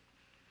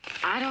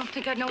 I don't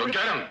think I know Go what...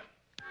 get him!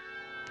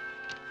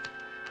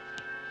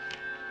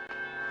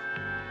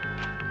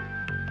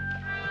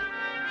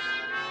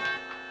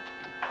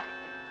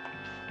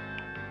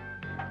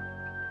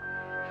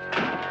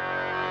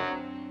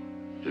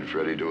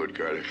 Freddie do it,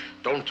 Carter?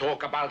 Don't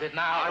talk about it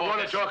now. I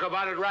want to talk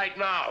about it right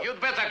now. You'd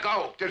better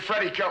go. Did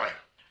Freddie kill her?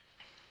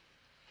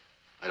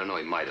 I don't know,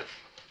 he might have.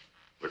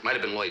 Or it might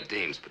have been Lloyd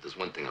Deems, but there's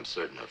one thing I'm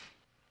certain of.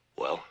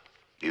 Well?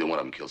 Neither one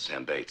of them killed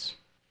Sam Bates.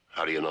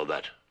 How do you know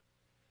that?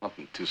 Up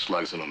in 2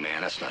 slugs on a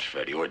man, that's not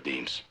Freddie or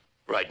Deems.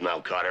 Right now,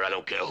 Carter, I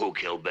don't care who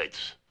killed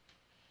Bates.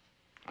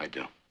 I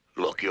do.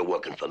 Look, you're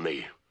working for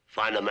me.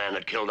 Find the man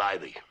that killed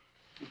Ivy.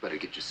 You better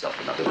get yourself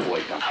another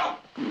boy down. Ow!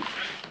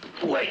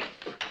 Wait.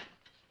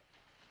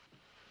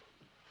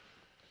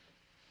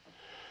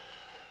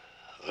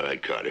 All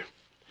right, Carter.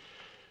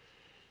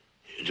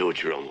 You do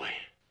it your own way.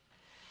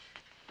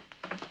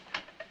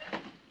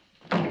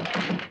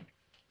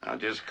 Now,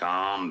 just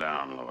calm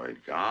down, Lloyd.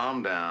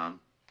 Calm down.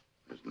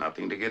 There's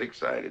nothing to get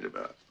excited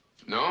about.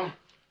 No?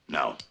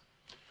 No.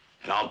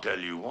 And I'll tell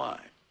you why.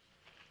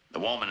 The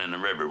woman in the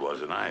river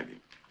wasn't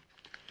Ivy.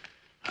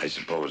 I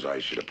suppose I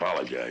should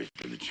apologize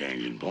for the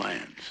change in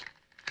plans.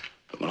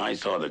 But when I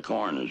saw the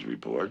coroner's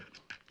report,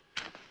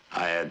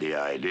 I had the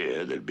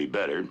idea that it'd be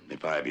better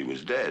if Ivy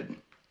was dead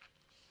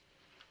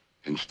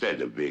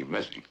instead of being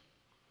missing.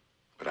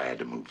 But I had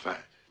to move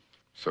fast.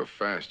 So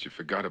fast, you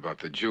forgot about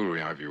the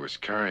jewelry Ivy was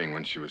carrying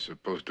when she was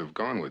supposed to have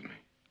gone with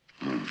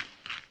me.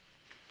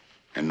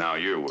 And now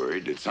you're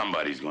worried that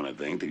somebody's going to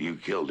think that you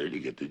killed her to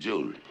get the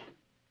jewelry.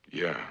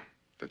 Yeah,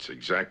 that's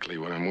exactly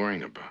what I'm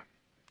worrying about.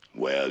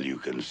 Well, you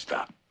can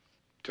stop.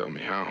 Tell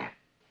me how.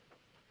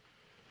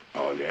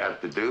 All you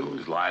have to do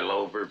is lie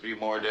low for a few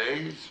more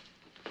days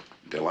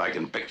until I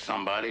can pick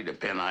somebody to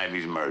pin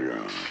Ivy's murder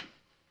on.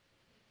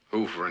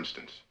 Who, for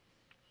instance?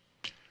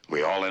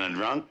 We all in a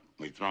drunk,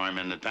 we throw him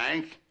in the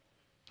tank,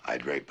 I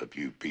drape a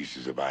few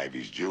pieces of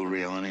Ivy's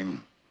jewelry on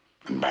him,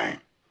 and bang.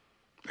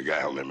 The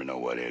guy will never know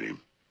what hit him.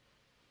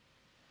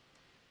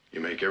 You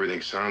make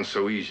everything sound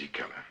so easy,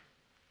 Keller.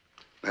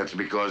 That's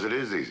because it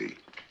is easy.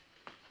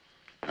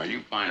 Now,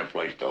 you find a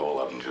place to hole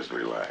up and just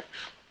relax.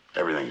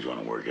 Everything's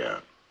gonna work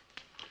out.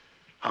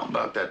 How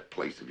about that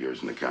place of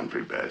yours in the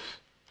country, Bess?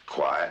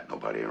 Quiet,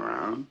 nobody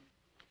around.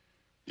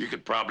 You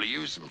could probably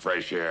use some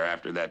fresh air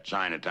after that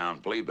Chinatown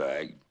flea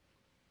bag.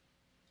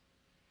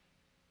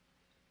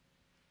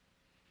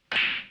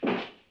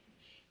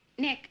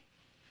 Nick,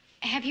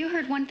 have you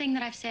heard one thing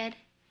that I've said?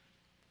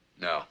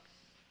 No.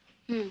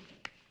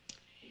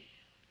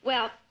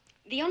 Well,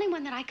 the only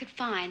one that I could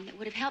find that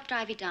would have helped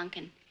Ivy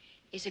Duncan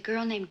is a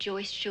girl named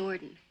Joyce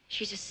Jordan.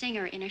 She's a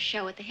singer in a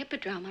show at the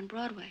Hippodrome on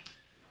Broadway.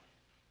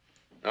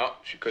 No,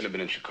 she couldn't have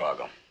been in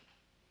Chicago.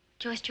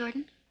 Joyce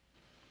Jordan?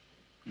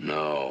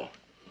 No.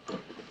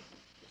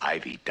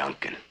 Ivy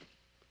Duncan.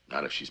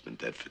 Not if she's been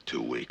dead for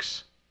 2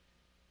 weeks.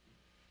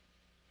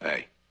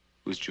 Hey,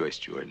 who's Joyce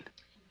Jordan?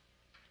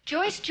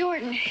 Joyce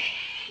Jordan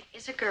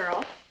is a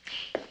girl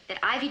that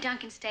Ivy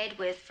Duncan stayed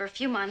with for a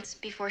few months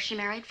before she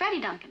married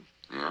Freddie Duncan.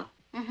 Yeah?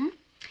 Mm-hmm.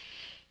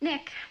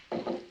 Nick,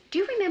 do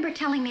you remember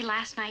telling me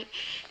last night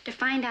to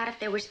find out if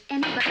there was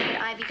anybody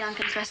that Ivy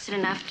Duncan trusted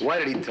enough to... Why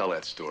did he tell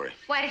that story?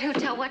 Why did who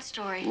tell what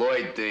story?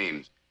 Lloyd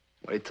Deems.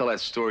 Why did he tell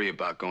that story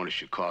about going to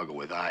Chicago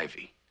with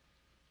Ivy?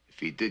 If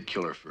he did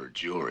kill her for her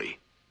jewelry,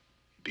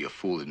 he'd be a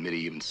fool to admit he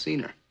even seen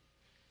her.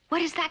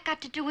 What has that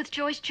got to do with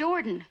Joyce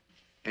Jordan?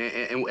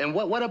 And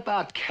what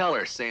about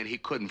Keller saying he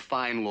couldn't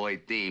find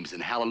Lloyd Deems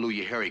and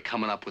Hallelujah Harry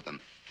coming up with him?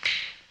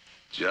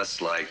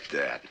 Just like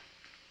that.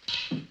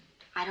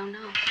 I don't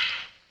know.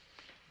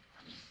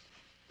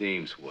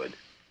 Deems would.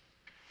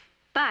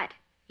 But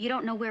you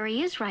don't know where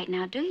he is right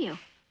now, do you?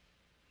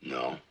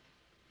 No.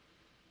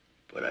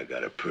 But I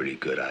got a pretty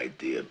good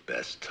idea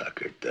Bess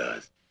Tucker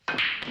does. What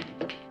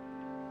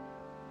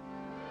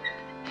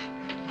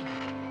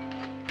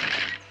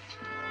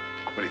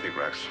do you think,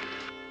 Rex?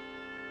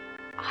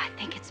 Oh, I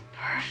think it's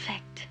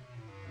perfect.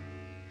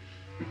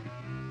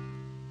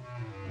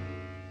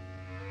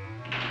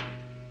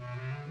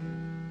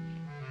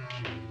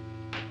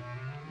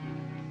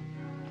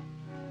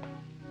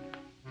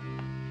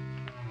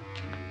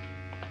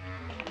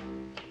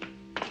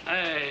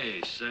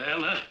 Hey,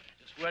 sailor.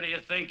 Just where do you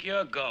think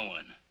you're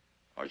going?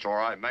 It's all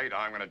right, mate.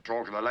 I'm going to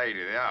talk to the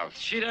lady of the house.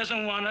 She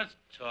doesn't want to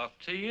talk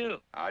to you.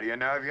 How do you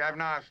know if you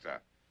haven't asked her?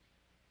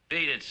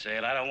 Beat it,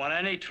 sailor. I don't want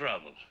any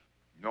trouble.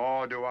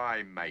 Nor do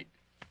I, mate.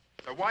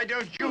 So why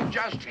don't you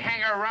just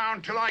hang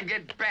around till I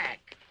get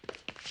back?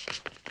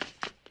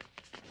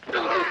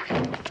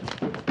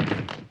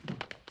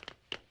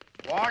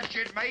 Watch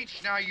it,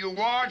 mates. Now you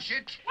watch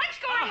it. What's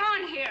going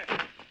on here?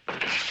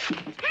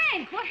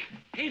 Hank, what?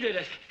 He did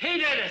it. He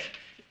did it.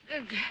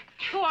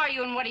 Who are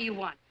you and what do you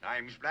want?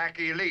 Name's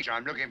Blackie Leach.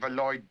 I'm looking for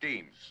Lloyd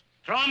Deems.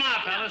 Throw him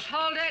out, fellas.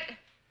 Hold it.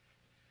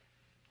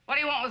 What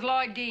do you want with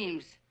Lloyd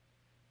Deems?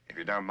 If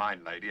you don't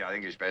mind, lady, I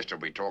think it's best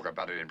if we talk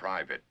about it in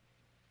private.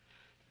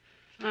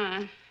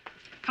 Come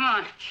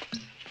on.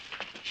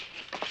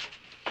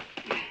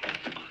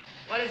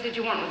 What is it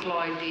you want with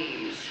Lloyd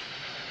Deems?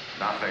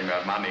 Nothing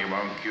that money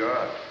won't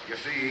cure. You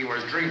see, he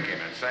was drinking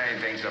and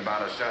saying things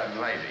about a certain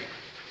lady.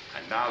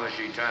 And now that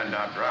she turned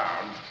up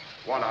drowned,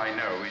 what I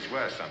know is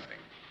worth something.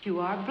 You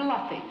are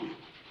bluffing.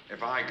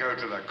 If I go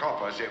to the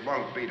coppers, it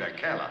won't be to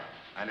Keller.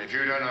 And if you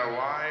don't know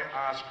why,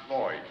 ask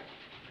Lloyd.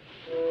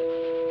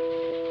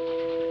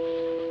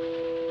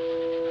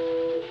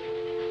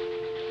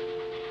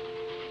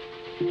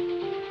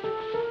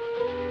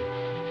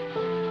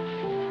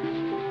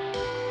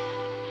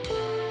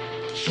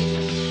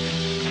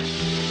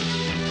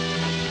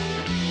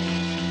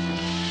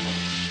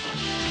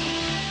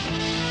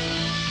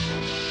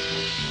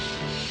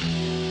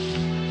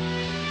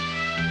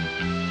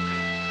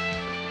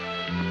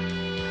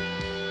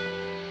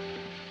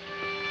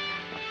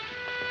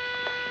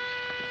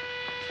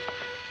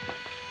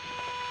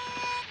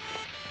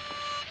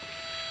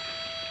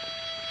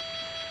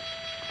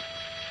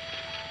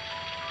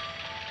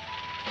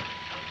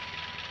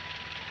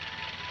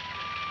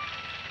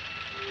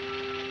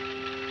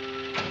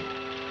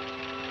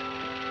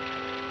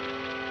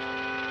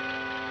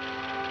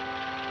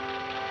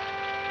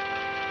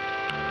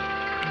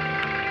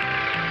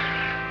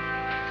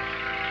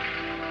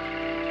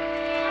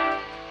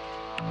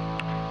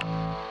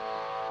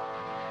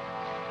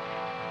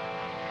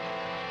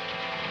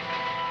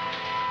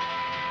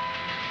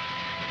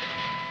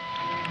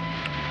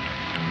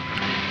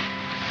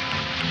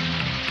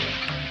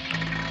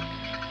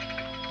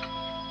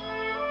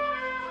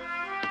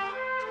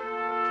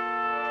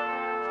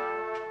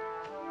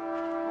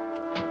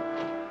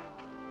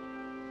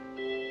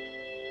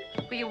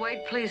 Will you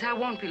wait, please? I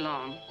won't be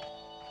long.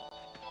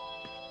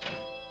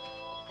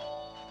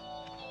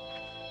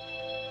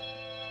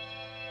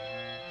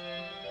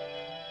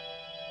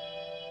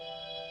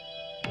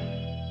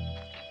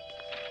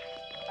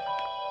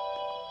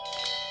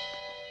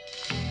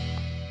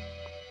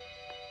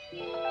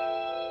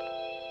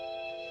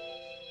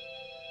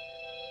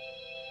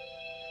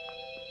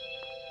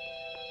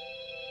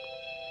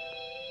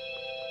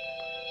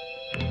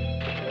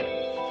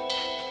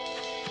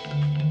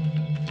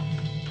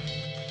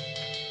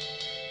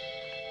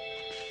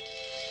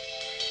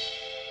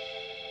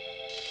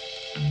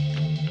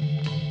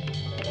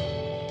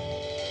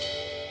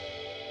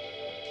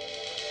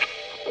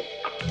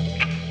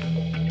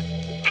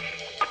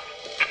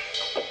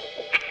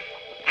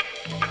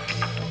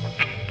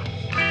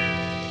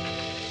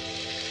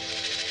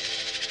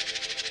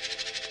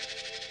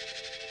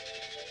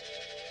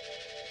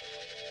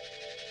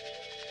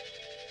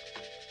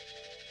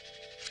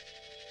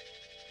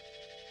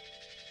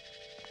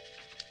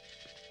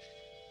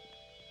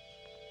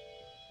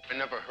 I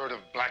never heard of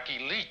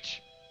Blackie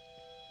Leach.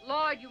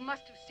 Lloyd, you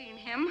must have seen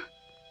him.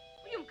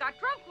 Well, you got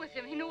drunk with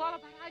him. He knew all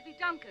about Ivy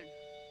Duncan.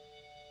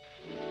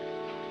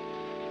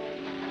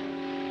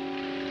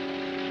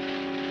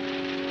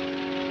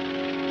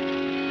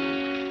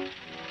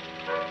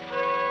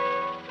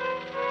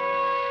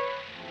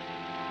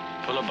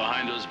 Pull up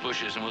behind those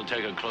bushes and we'll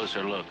take a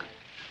closer look.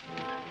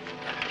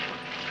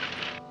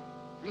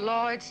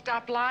 Lloyd,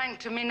 stop lying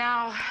to me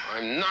now.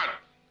 I'm not.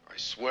 I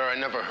swear I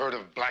never heard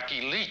of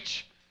Blackie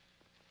Leach.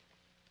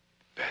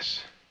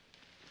 Bess,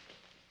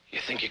 you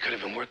think you could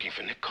have been working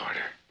for Nick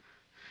Carter?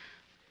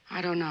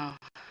 I don't know.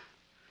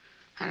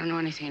 I don't know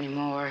anything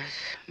anymore.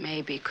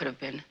 Maybe could have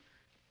been.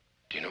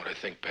 Do you know what I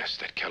think, Bess?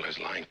 That Keller's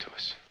lying to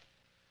us.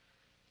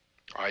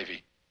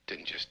 Ivy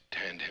didn't just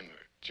hand him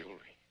her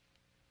jewelry.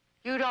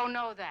 You don't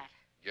know that.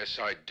 Yes,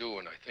 I do,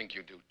 and I think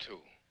you do, too.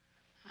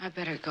 I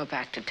better go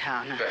back to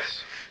town.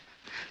 Bess.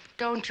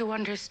 Don't you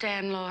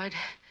understand, Lloyd?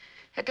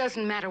 It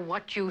doesn't matter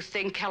what you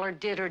think Keller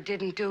did or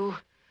didn't do.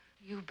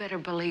 You better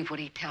believe what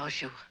he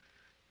tells you.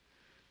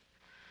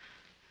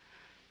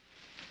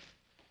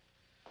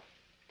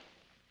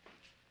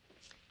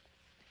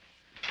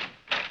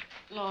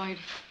 Lloyd,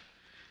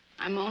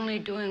 I'm only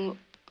doing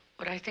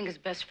what I think is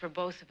best for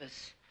both of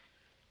us.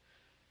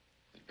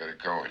 You better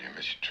go or you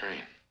miss your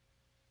train.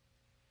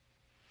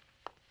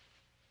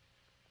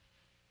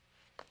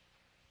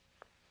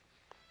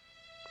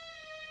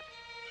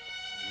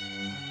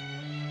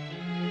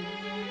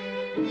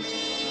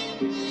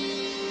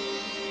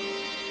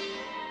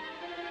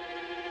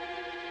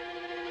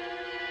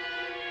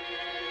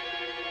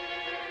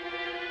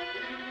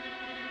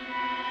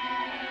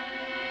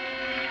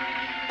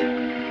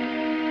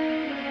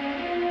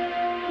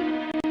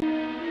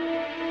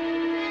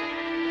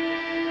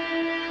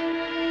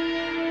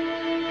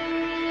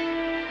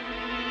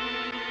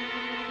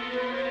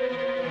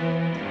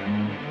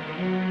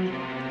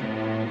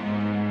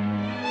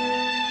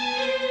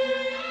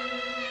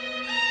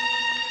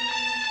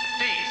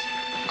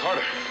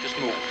 Carter, just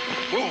move.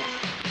 Move!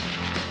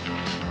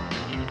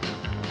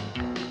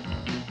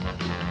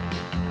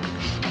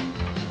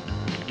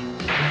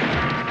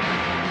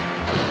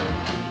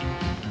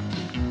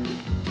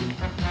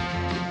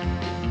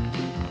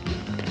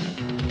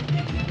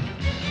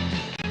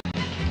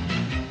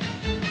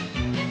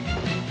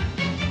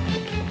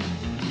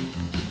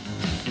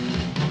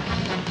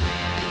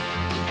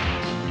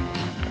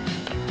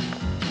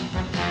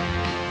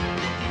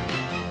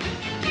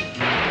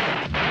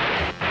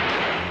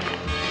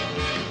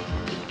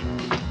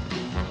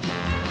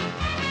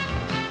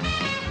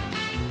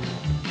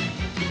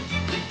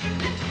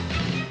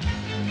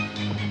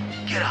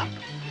 Get up.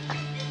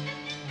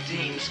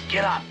 Deems,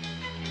 get up.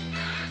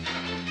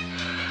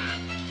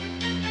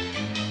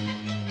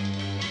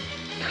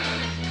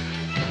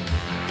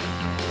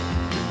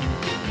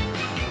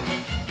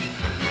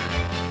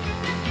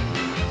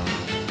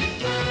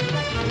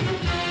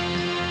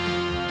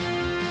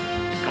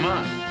 Come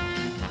on.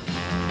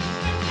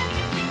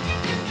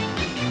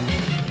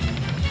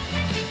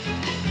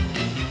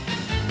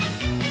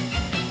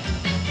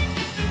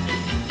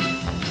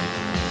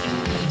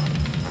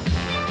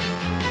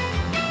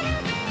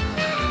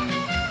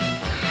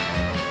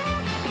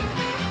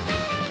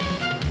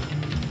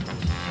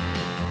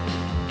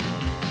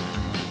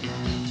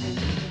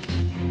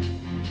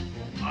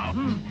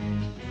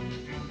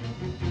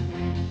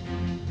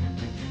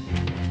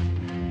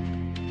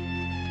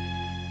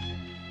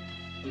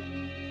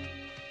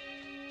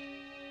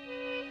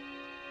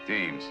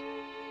 Deems.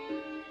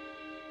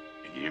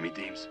 Can you hear me,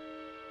 Deems?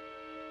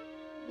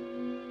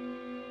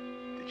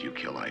 Did you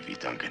kill Ivy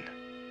Duncan?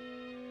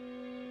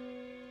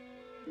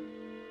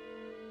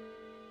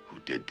 Who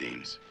did,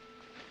 Deems?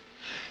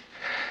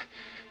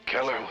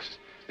 Keller was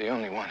the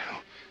only one who...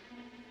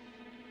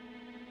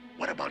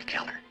 What about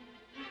Keller?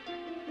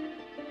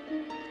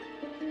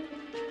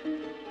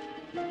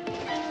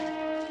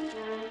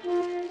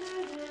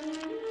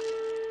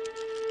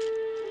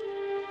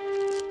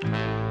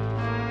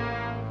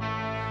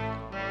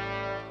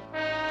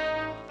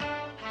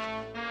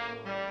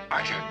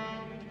 Archer!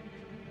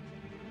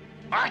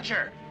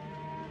 Archer!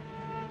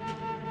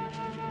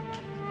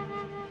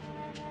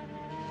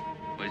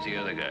 Where's the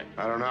other guy?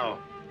 I don't know.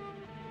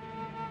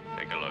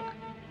 Take a look.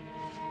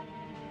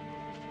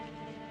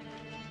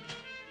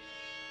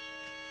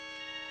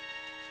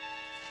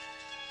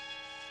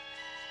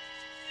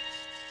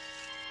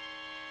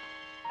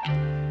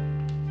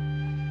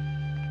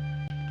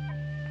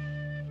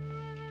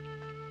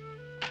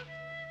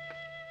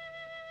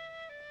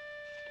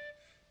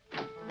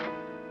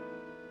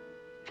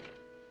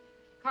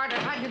 Carter,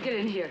 how'd you get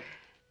in here?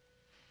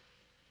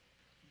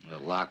 The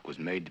lock was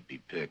made to be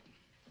picked.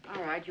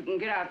 All right, you can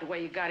get out the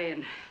way you got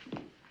in.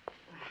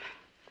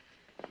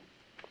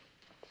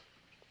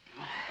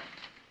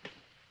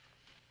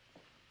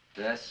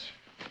 Bess?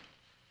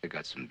 I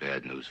got some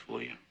bad news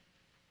for you.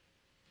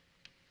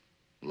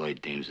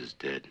 Lloyd Deems is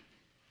dead.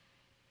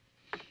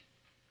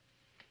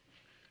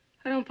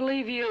 I don't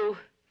believe you.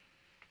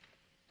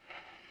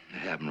 It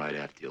happened right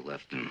after you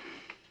left him.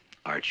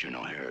 Archer and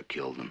O'Hara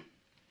killed him.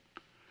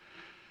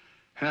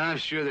 And I'm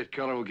sure that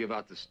Keller will give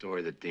out the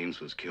story that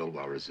Deems was killed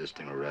while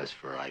resisting arrest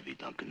for Ivy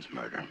Duncan's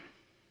murder.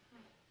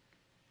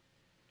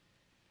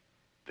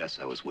 Bess,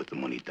 I was with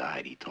him when he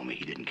died. He told me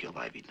he didn't kill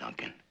Ivy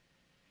Duncan.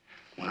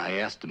 When I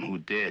asked him who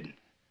did,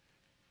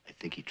 I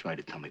think he tried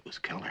to tell me it was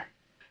Keller.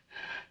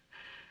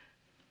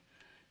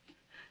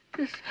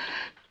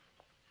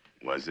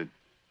 Was it?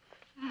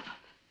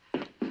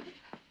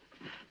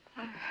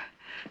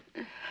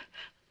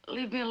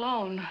 Leave me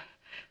alone.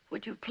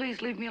 Would you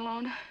please leave me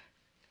alone?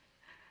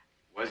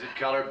 Was it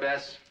Keller,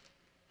 Bess?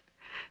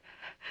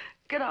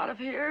 Get out of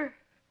here.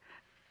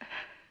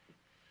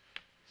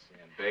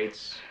 Sam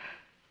Bates.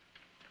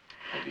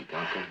 Ivy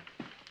Duncan.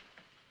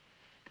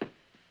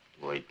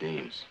 Lloyd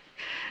Deems.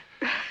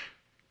 3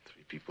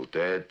 people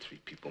dead, 3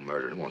 people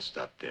murdered. It won't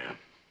stop there.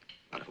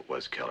 Not if it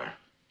was Keller.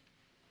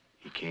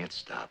 He can't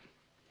stop.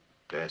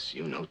 Bess,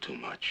 you know too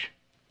much.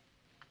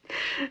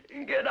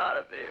 Get out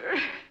of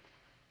here.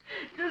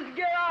 Just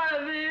get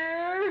out of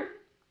here.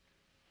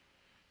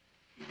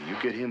 Either you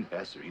get him,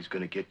 Bess, or he's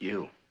gonna get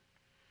you.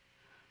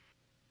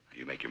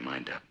 You make your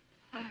mind up.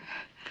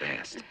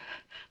 Fast.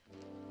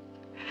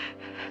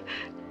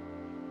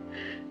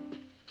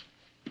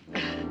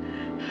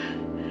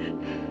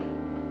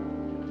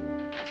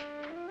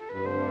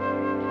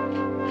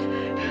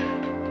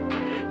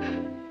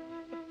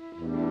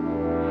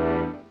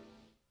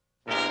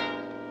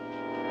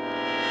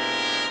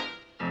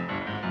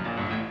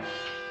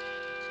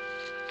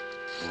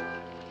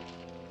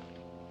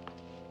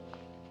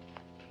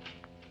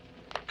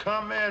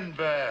 Come in,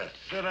 Bess.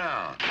 Sit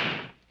down.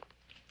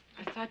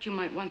 I thought you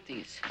might want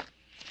these.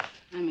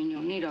 I mean,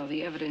 you'll need all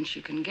the evidence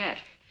you can get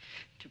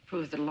to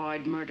prove that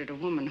Lloyd murdered a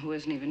woman who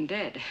isn't even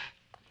dead.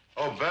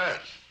 Oh, Bess.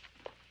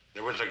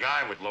 There was a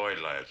guy with Lloyd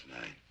last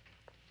night.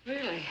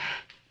 Really?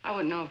 I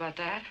wouldn't know about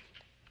that.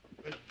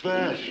 But,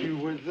 Bess, you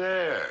were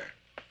there.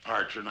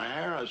 Archer and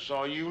O'Hara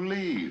saw you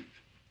leave.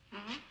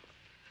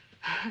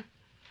 Uh-huh.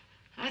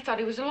 I thought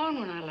he was alone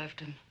when I left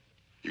him.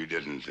 You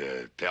didn't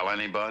tell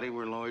anybody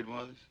where Lloyd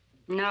was?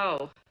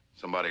 No.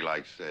 Somebody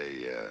like,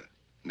 say,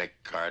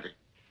 Nick Carter?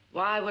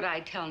 Why would I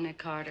tell Nick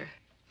Carter?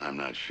 I'm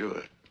not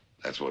sure.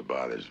 That's what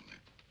bothers me.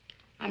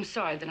 I'm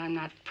sorry that I'm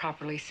not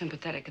properly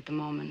sympathetic at the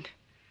moment.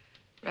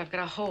 But I've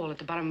got a hole at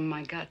the bottom of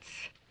my guts.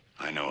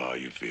 I know how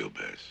you feel,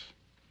 Bess.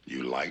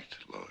 You liked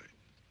Lloyd.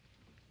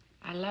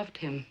 I loved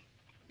him.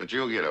 But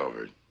you'll get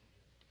over it.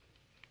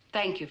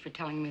 Thank you for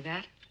telling me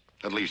that.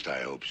 At least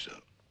I hope so.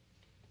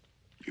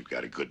 You've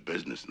got a good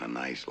business and a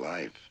nice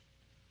life.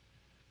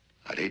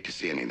 I'd hate to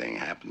see anything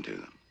happen to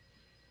them.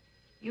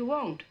 You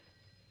won't.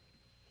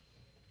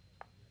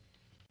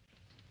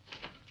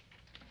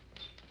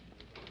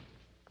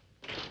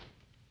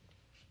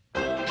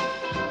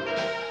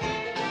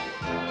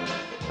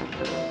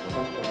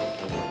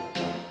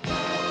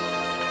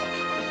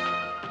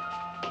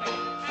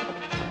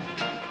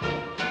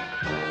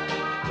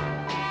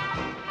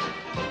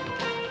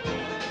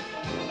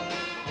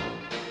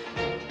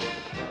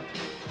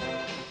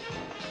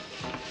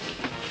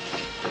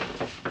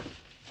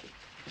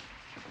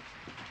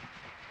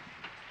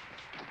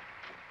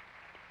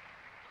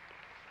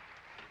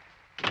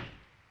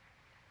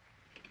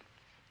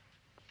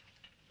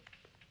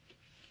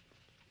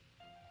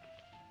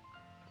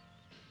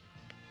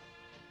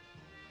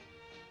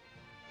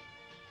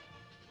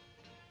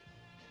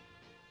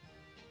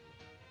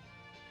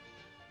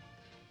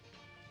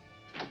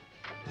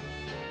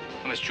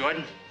 Miss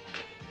Jordan,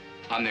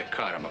 I'm Nick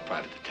Carter. I'm a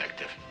private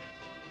detective.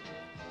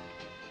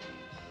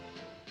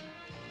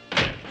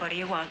 What do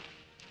you want?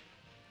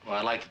 Well,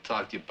 I'd like to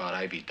talk to you about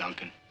Ivy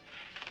Duncan.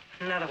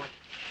 Another one.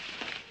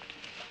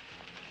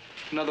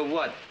 Another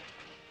what?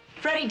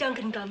 Freddie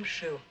Duncan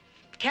Gumshoe.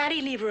 Can't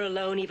he leave her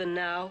alone even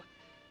now?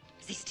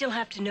 Does he still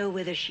have to know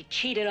whether she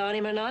cheated on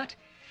him or not?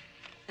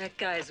 That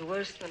guy's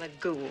worse than a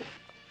ghoul.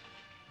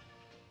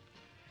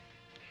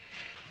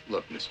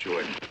 Look, Miss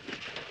Jordan.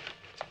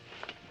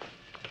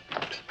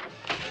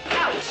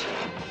 Out!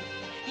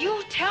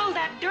 You tell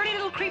that dirty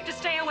little creep to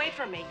stay away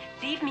from me.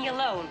 Leave me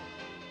alone.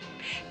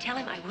 Tell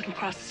him I wouldn't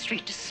cross the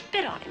street to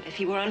spit on him if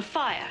he were on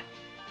fire.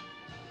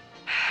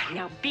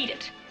 Now beat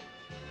it.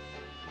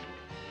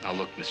 Now,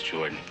 look, Miss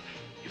Jordan,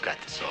 you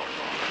got this all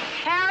wrong.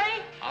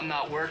 Harry? I'm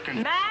not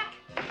working. Mac?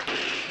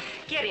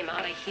 Get him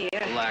out of here.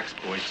 Relax,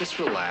 boys. Just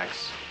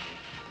relax.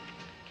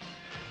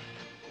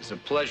 It's a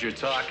pleasure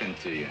talking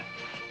to you,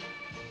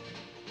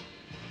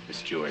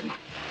 Miss Jordan.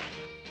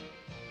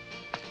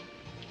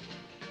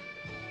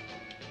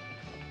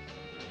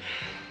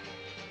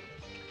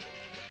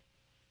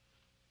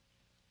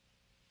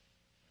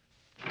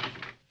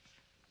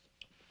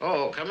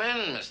 Oh, come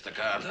in, Mr.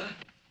 Carter.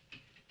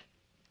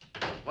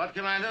 What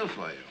can I do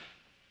for you?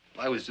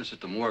 I was just at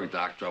the morgue,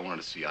 Doctor. I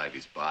wanted to see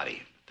Ivy's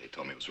body. They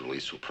told me it was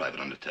released to a private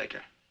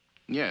undertaker.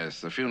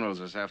 Yes, the funeral's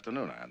this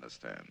afternoon, I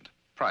understand.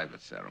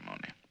 Private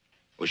ceremony.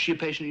 Was she a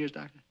patient of yours,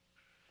 Doctor?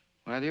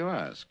 Why do you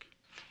ask?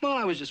 Well,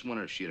 I was just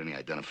wondering if she had any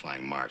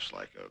identifying marks,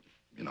 like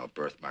a,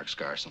 birthmark,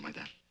 scar, something like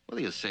that. What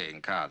are you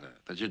saying, Carter?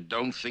 That you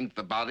don't think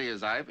the body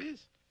is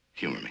Ivy's?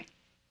 Humor me.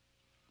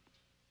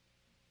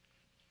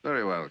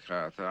 Very well,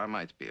 Carter. I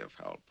might be of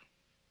help.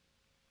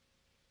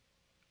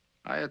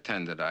 I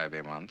attended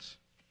Ivy once.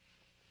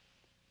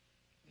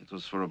 It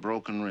was for a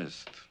broken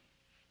wrist.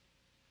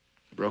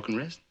 A broken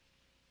wrist?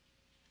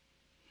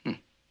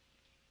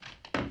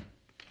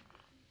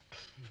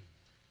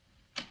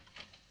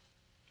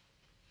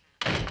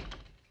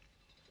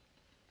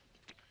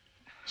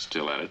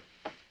 Still at it?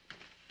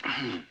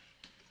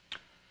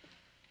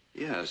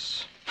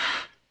 Yes.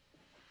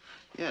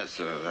 Yes,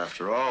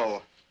 after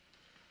all,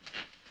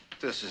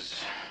 this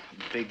is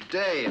a big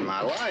day in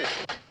my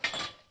life.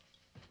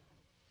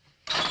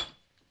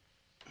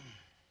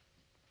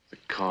 The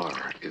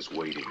car is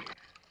waiting.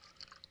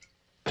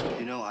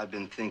 You know, I've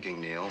been thinking,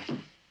 Neil,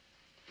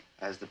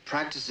 as the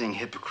practicing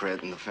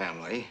hypocrite in the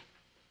family,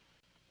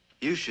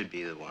 you should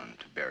be the one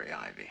to bury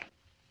Ivy.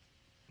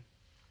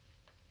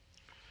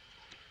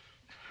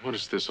 What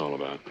is this all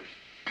about?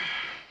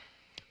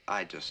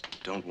 I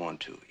just don't want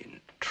to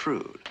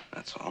intrude,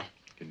 that's all.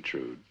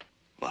 Intrude?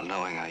 Well,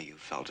 knowing how you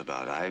felt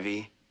about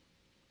Ivy,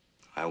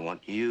 I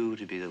want you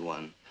to be the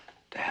one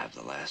to have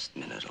the last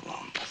minute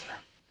alone with her.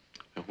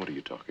 Now, what are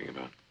you talking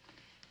about?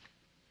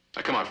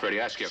 Now, come on,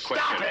 Freddie, ask you a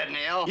question. Stop it,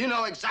 Neil! You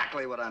know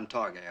exactly what I'm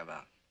talking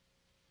about.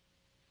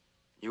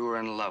 You were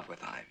in love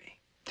with Ivy.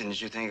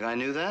 Didn't you think I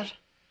knew that?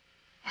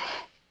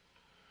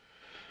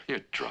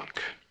 You're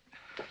drunk.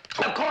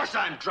 Of course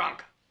I'm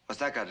drunk! What's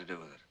that got to do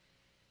with it?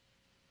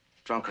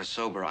 Drunk or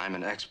sober, I'm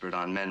an expert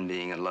on men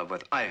being in love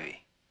with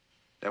Ivy.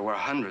 There were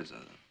hundreds of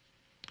them.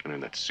 And in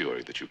that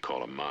sewer that you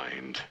call a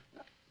mind,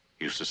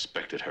 you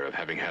suspected her of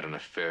having had an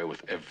affair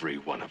with every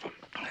one of them.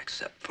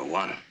 Except for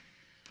one.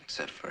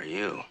 Except for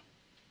you.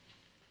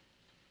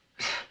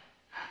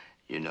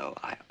 You know,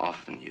 I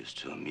often used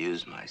to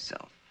amuse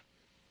myself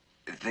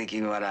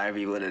thinking what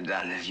Ivy would have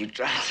done if you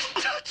tried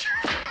to touch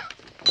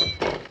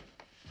her.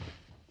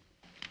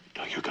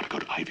 Now, you're gonna go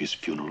to Ivy's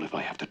funeral if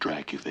I have to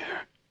drag you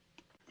there.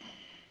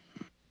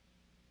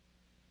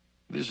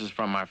 This is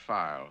from my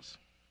files.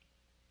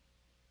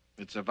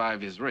 It's of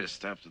Ivy's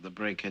wrist after the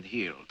break had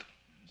healed.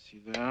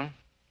 See there?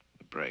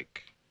 The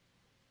break.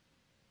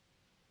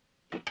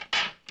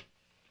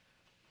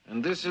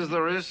 And this is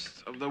the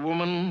wrist of the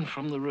woman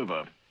from the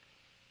river.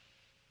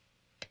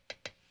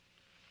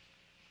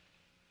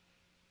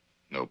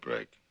 No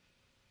break.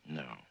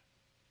 No.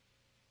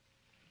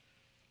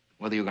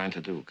 What are you going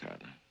to do,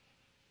 Carter?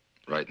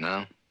 Right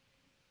now?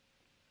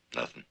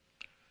 Nothing.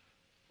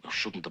 Well,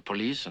 shouldn't the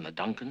police and the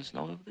Duncans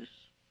know of this?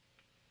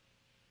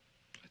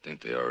 I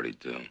think they already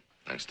do.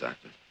 Thanks,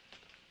 Doctor.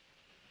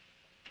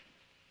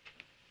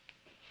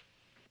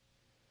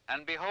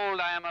 And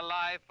behold, I am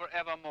alive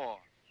forevermore.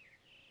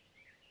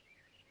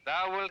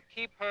 Thou wilt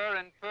keep her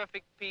in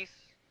perfect peace,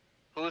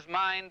 whose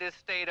mind is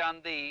stayed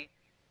on thee,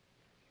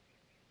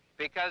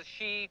 because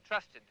she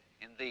trusted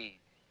in thee.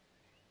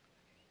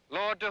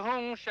 Lord, to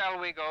whom shall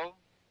we go?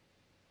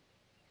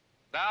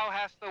 Thou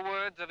hast the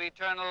words of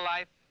eternal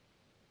life.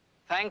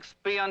 Thanks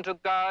be unto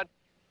God,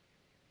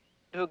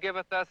 who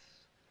giveth us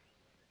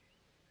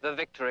the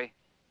victory.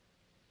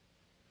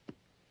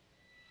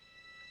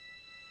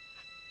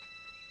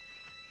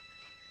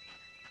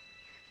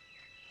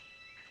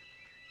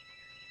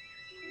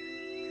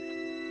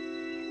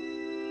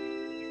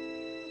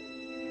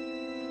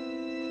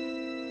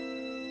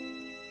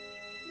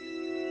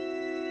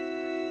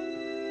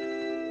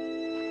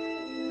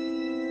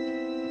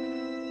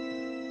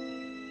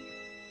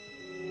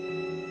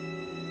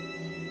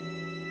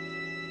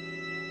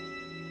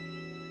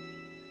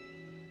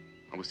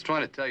 was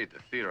trying to tell you at the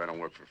theater I don't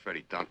work for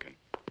Freddie Duncan.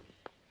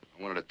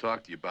 I wanted to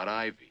talk to you about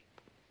Ivy.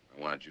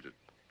 I wanted you to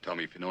tell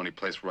me if you know any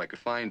place where I could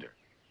find her.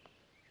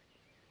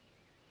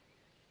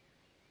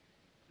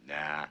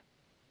 Nah. I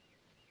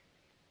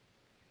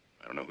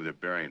don't know who they're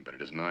burying, but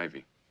it isn't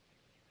Ivy.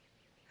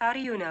 How do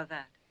you know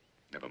that?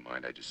 Never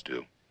mind, I just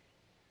do.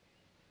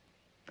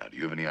 Now, do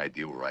you have any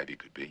idea where Ivy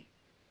could be?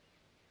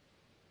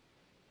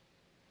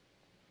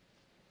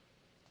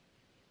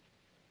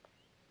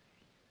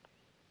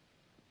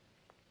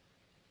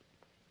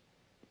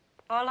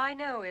 All I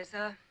know is,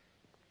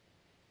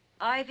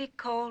 Ivy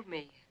called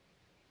me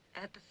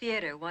at the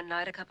theater one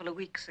night a couple of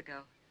weeks ago.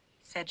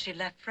 Said she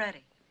left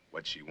Freddie.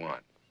 What'd she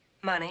want?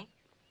 Money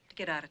to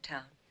get out of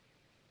town.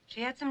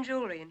 She had some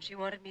jewelry and she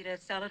wanted me to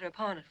sell it or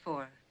pawn it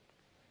for her.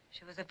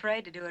 She was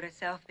afraid to do it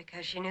herself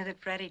because she knew that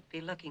Freddie'd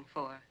be looking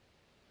for her.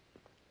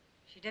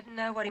 She didn't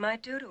know what he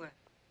might do to her.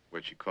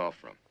 Where'd she call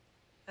from?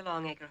 The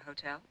Longacre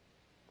Hotel.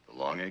 The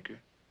Longacre?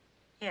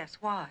 Yes,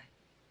 why?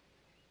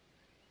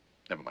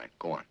 Never mind,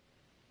 go on.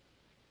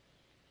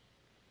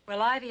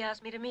 Well, Ivy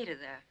asked me to meet her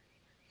there,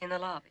 in the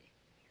lobby.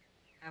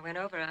 I went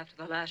over after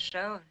the last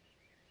show and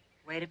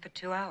waited for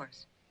 2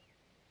 hours.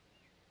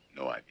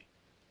 No Ivy.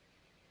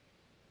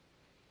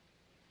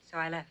 So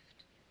I left.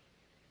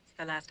 It's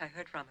the last I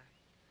heard from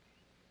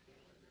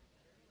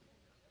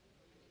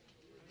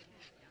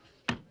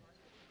her.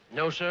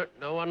 No, sir.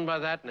 No one by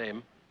that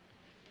name.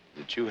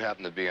 Did you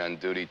happen to be on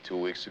duty 2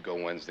 weeks ago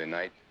Wednesday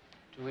night?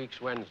 2 weeks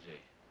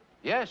Wednesday.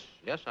 Yes,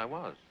 I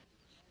was.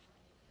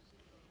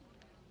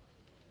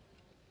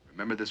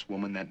 Remember this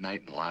woman that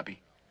night in the lobby?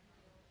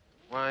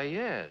 Why,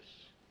 yes.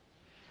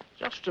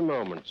 Just a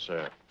moment,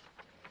 sir.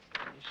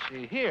 Let me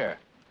see here.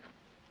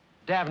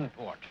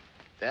 Davenport.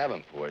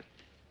 Davenport?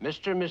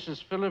 Mr. and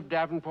Mrs. Philip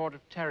Davenport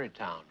of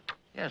Tarrytown.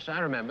 Yes, I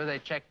remember. They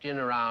checked in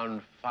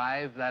around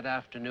 5 that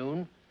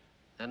afternoon.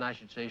 Then I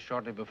should say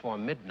shortly before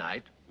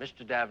midnight,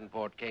 Mr.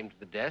 Davenport came to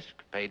the desk,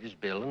 paid his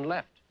bill, and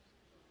left.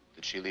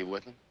 Did she leave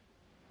with him?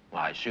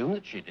 Well, I assume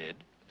that she did.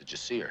 Did you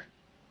see her?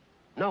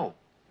 No,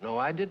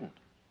 I didn't.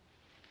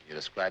 You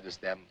described this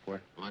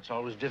Davenport? Well, it's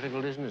always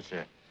difficult, isn't it,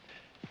 sir?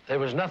 There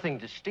was nothing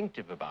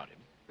distinctive about him.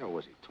 No,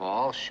 was he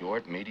tall,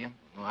 short, medium?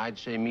 Well, I'd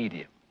say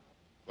medium.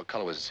 What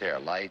color was his hair?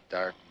 Light,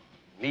 dark?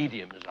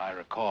 Medium, as I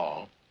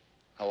recall.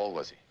 How old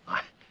was he?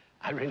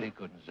 I really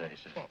couldn't say,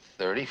 sir. Well,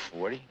 30,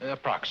 40?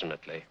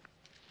 Approximately.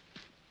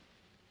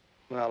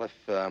 Well, if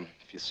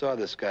you saw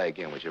this guy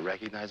again, would you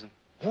recognize him?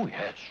 Oh,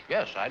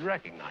 yes, I'd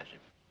recognize him.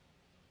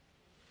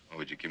 Well,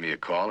 would you give me a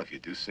call if you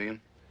do see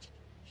him?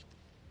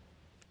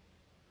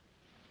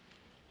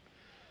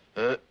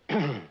 I'd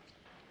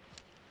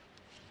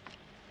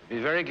be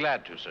very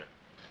glad to, sir.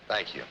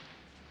 Thank you.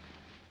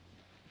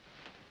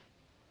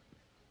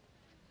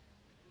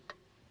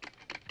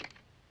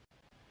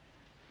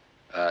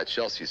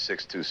 Chelsea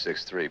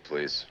 6263,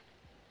 please.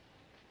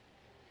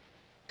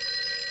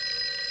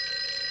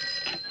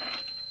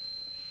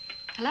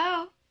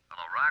 Hello?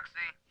 Hello,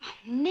 Roxy?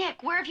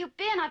 Nick, where have you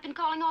been? I've been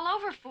calling all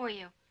over for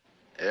you.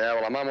 Yeah,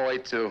 well, I'm on my way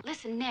too.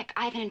 Listen, Nick,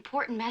 I have an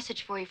important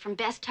message for you from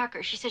Bess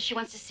Tucker. She says she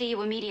wants to see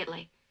you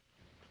immediately.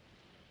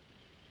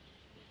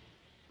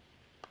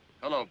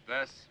 Hello,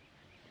 Bess.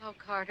 Hello,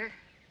 Carter.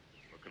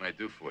 What can I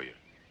do for you?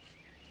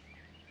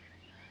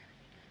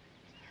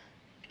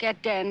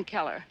 Get Dan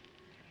Keller.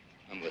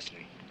 I'm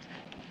listening.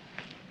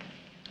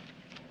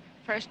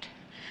 First,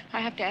 I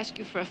have to ask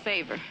you for a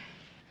favor.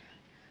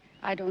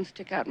 I don't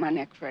stick out my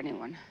neck for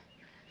anyone.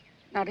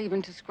 Not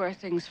even to square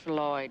things for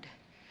Lloyd.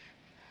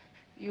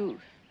 You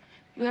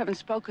haven't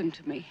spoken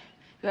to me.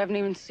 You haven't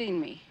even seen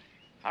me.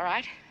 All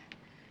right?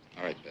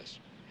 All right, Bess.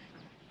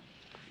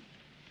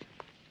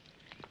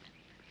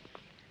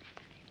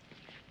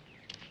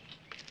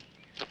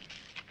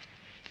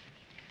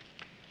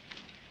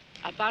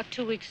 About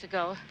 2 weeks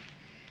ago,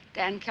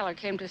 Dan Keller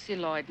came to see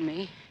Lloyd and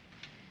me.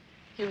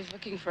 He was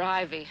looking for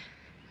Ivy.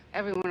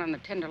 Everyone on the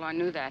Tenderloin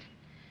knew that.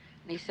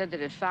 And he said that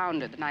he'd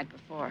found her the night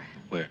before.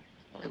 Where?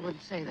 Well, he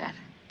wouldn't say that,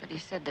 but he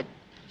said that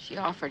she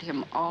offered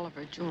him all of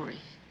her jewelry.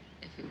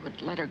 If he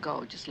would let her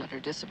go, just let her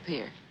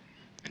disappear.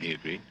 And he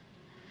agreed?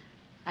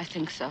 I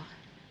think so.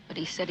 But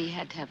he said he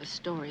had to have a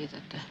story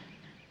that the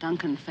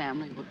Duncan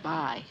family would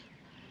buy.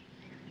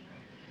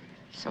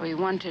 So he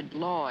wanted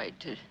Lloyd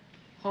to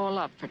hole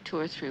up for 2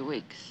 or 3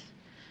 weeks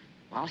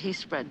while he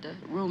spread the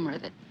rumor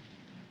that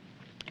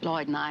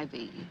Lloyd and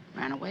Ivy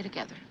ran away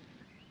together.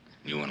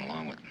 You went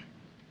along with him?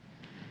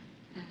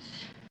 Yes.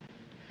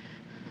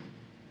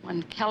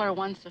 When Keller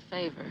wants a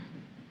favor,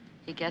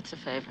 he gets a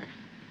favor.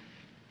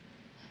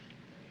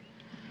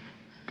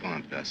 Go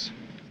on, Bess.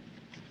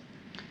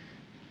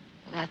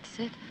 Well, that's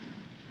it.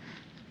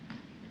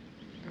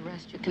 The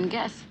rest you can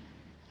guess.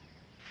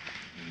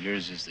 And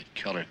yours is that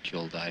Keller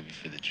killed Ivy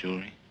for the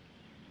jewelry?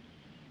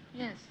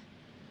 Yes.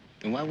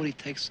 Then why would he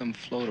take some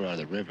floater out of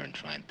the river and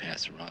try and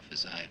pass her off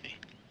as Ivy?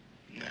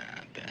 Nah,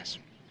 Bess.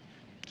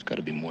 There's got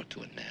to be more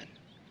to it than that.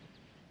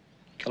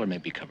 Keller may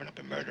be covering up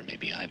a murder,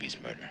 maybe Ivy's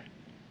murder.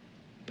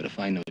 But if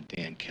I know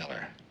Dan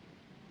Keller,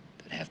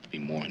 there'd have to be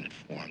more in it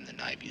for him than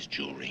Ivy's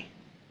jewelry.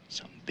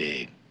 Something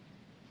big.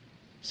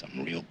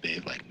 Something real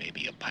big, like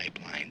maybe a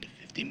pipeline to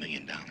 $50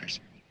 million.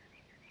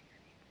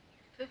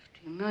 $50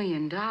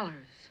 million.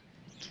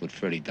 That's what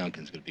Freddie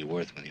Duncan's gonna be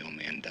worth when the old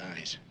man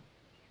dies.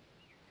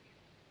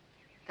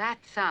 That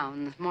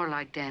sounds more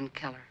like Dan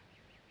Keller.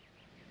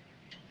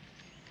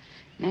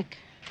 Nick,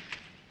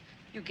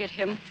 you get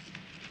him.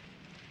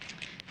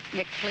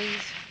 Nick,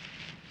 please.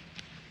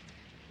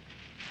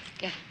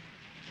 Get him.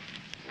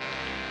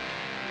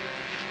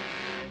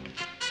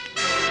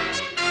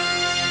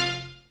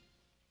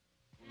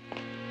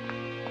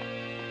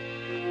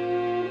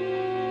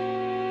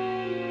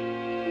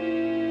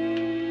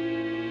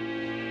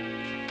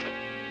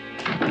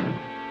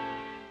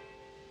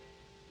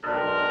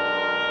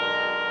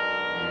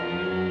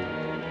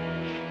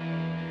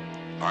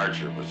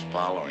 Archer was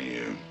following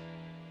you.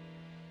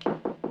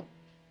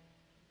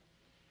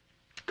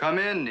 Come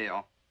in,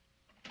 Neil.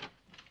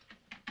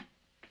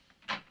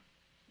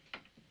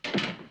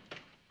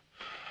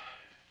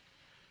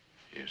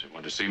 Yes,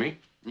 want to see me?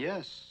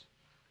 Yes.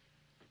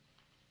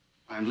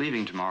 I'm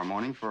leaving tomorrow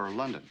morning for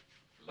London.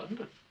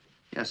 London?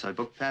 Yes, I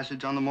booked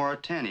passage on the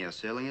Mauretania,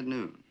 sailing at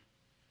noon.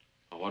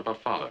 Oh, what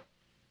about Father?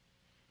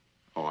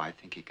 Oh, I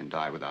think he can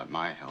die without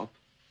my help.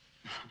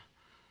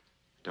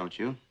 Don't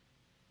you?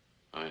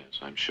 Oh, yes,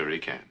 I'm sure he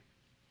can.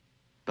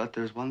 But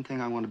there's one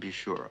thing I want to be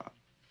sure of.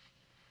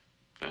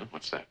 Well,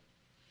 what's that?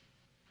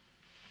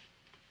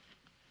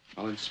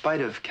 Well, in spite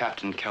of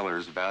Captain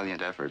Keller's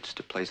valiant efforts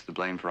to place the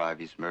blame for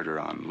Ivy's murder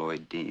on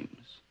Lloyd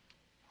Deems,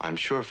 I'm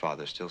sure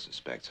Father still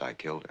suspects I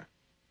killed her.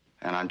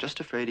 And I'm just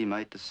afraid he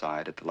might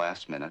decide at the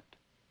last minute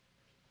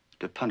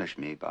to punish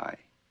me by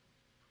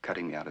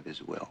cutting me out of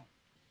his will.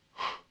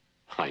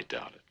 I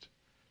doubt it.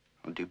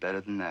 I'll do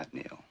better than that,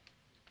 Neil.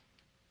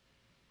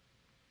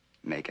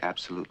 Make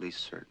absolutely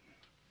certain.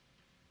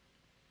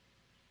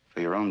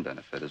 For your own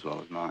benefit as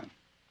well as mine.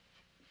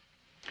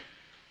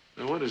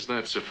 Now, what is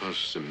that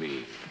supposed to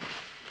mean?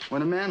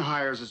 When a man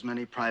hires as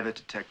many private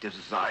detectives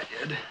as I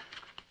did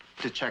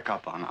to check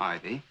up on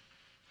Ivy,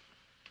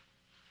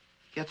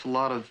 he gets a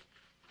lot of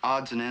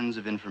odds and ends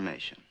of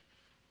information.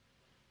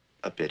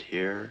 A bit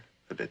here,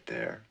 a bit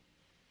there.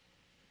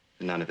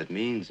 None of it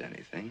means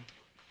anything.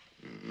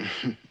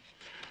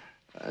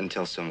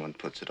 Until someone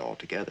puts it all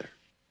together.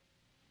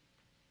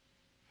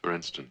 For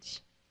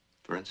instance?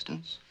 For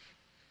instance?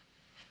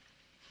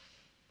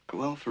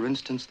 Well, for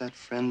instance, that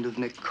friend of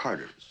Nick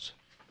Carter's.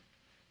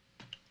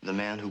 The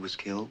man who was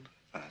killed,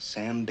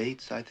 Sam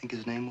Bates, I think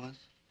his name was.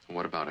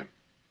 What about him?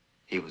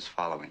 He was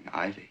following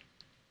Ivy.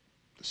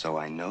 So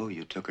I know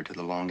you took her to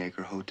the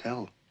Longacre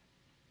Hotel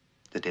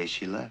the day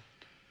she left.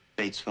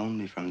 Bates phoned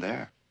me from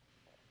there.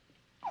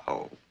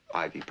 Oh,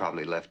 Ivy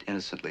probably left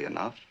innocently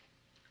enough.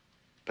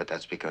 But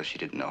that's because she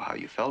didn't know how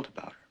you felt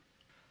about her.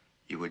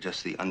 You were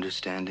just the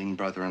understanding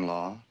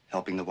brother-in-law,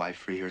 helping the wife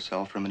free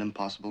herself from an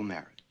impossible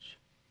marriage.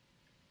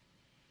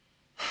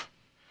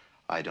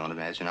 I don't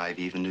imagine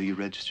Ivy even knew you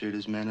registered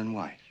as man and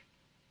wife.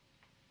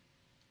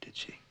 Did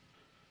she?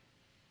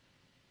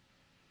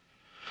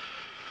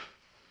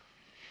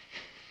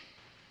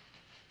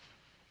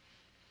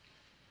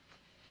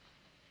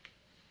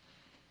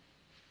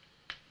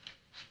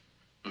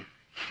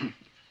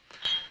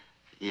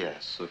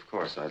 Yes, of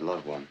course, I'd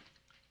love one.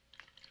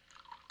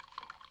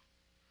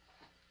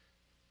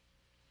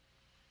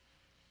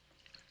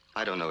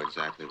 I don't know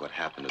exactly what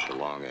happened at the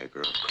Longacre,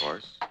 of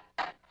course.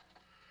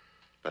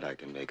 But I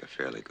can make a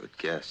fairly good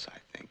guess, I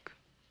think.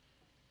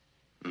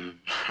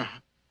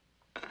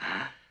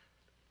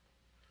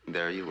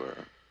 There you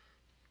were,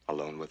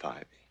 alone with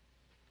Ivy.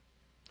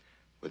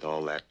 With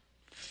all that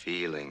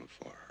feeling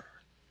for her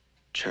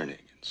churning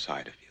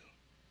inside of you.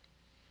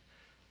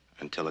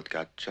 Until it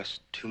got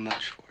just too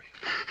much for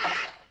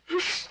you.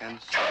 And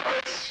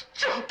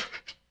Stop!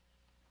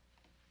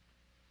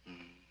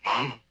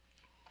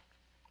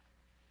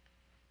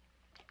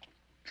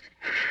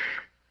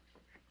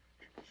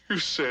 You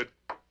said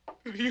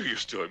you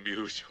used to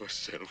amuse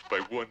yourself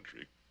by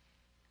wondering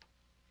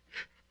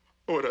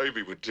what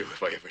Ivy would do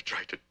if I ever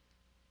tried to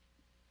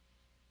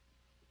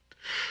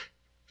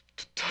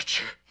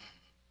touch her.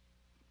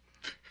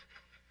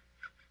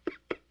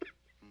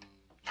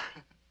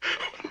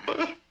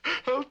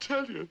 I'll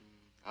tell you.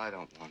 I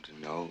don't want to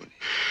know.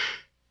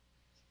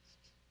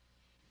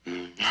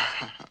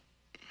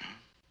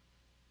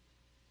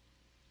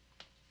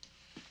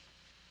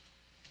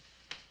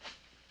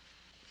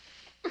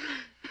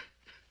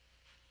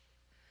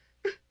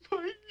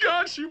 My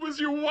God, she was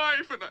your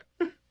wife, and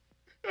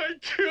I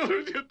killed her.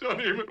 You don't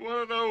even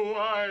want to know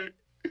why.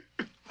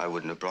 I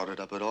wouldn't have brought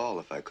it up at all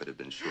if I could have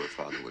been sure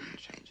Father wouldn't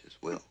change his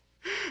will.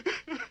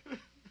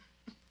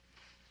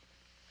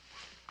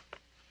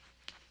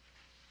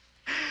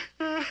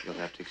 You'll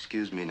have to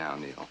excuse me now,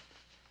 Neil.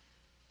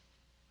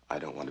 I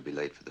don't want to be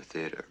late for the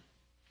theater.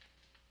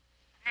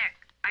 Nick,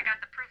 I got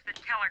the proof that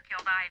Keller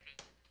killed Ivy.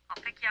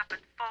 I'll pick you up at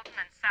Fulton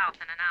and South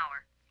in an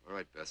hour. All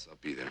right, Bess, I'll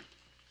be there.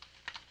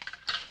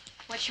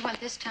 What you want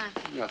this time?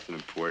 Nothing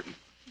important.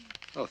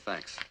 Oh,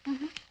 thanks.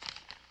 Mm-hmm.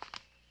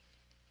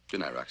 Good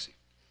night, Roxy.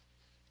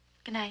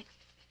 Good night.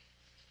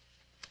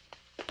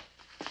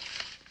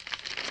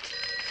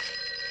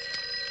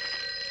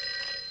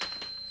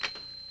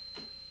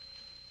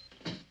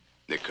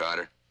 Nick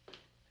Carter?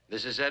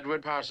 This is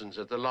Edward Parsons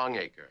at the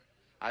Longacre.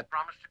 I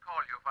promised to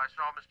call you if I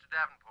saw Mr.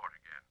 Davenport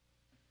again.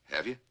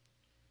 Have you?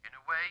 In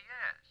a way,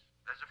 yes.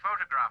 There's a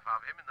photograph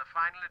of him in the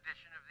final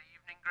edition of the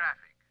Evening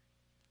Graphic.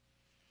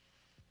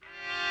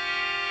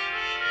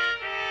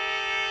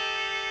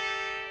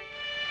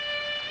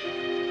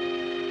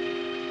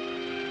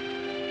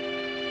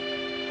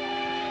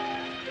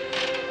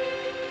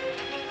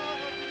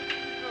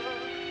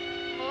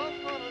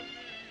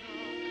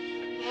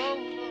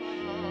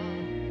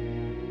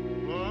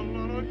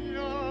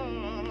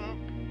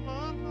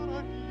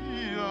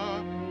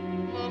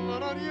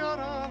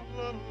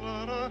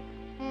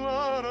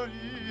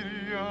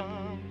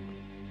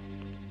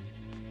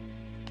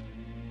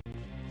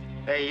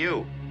 Hey,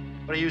 you.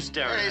 What are you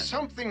staring Hey, at?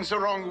 something's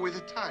wrong with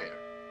the tire.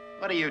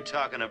 What are you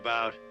talking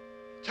about?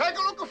 Take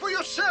a look for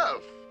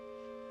yourself.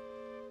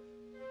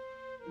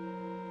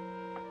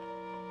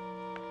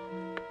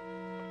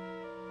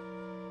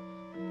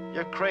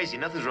 You're crazy.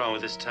 Nothing's wrong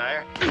with this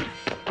tire.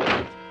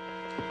 Beth,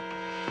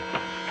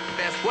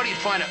 what do you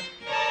find out?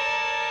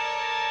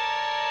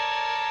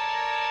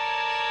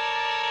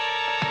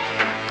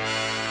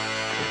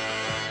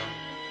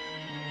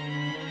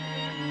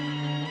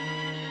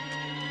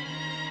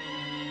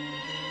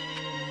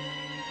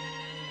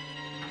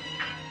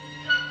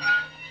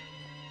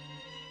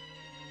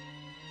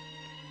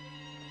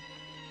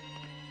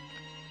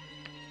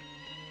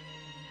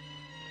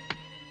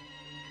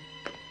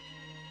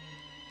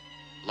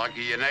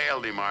 Lucky you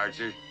nailed him,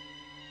 Archer.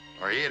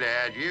 Or he'd have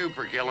had you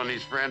for killing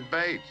his friend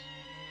Bates.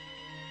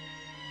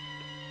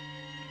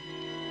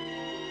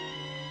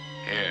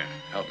 Here,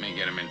 help me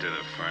get him into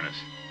the furnace.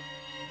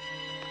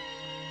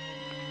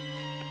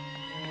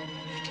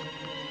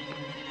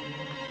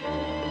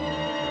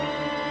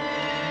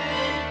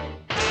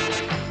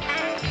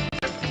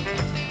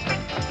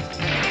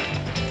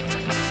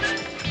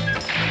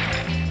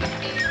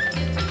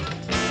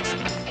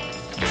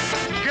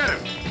 Get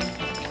him!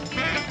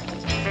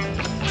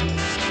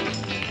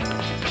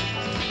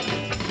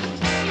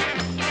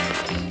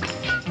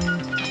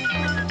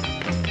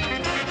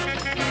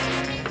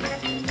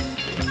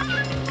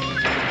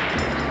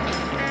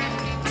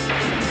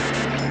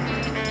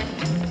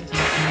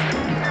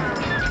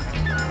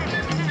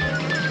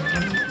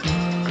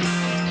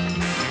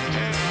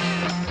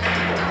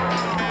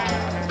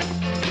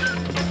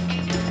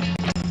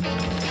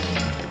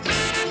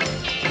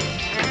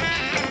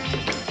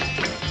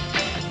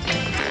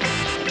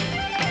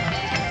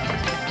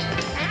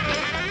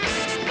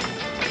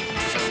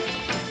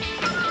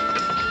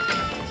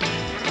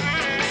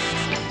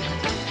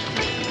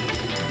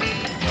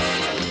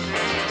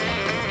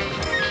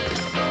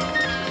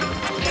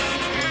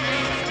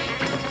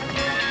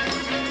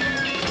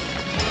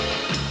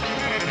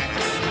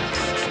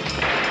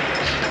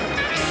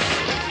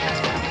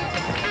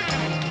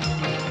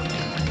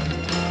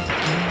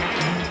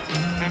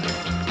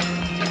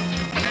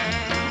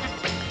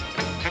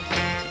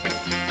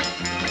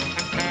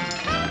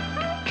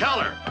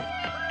 Keller!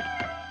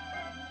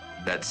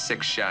 That's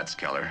 6 shots,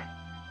 Keller.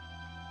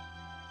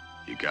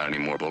 You got any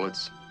more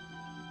bullets?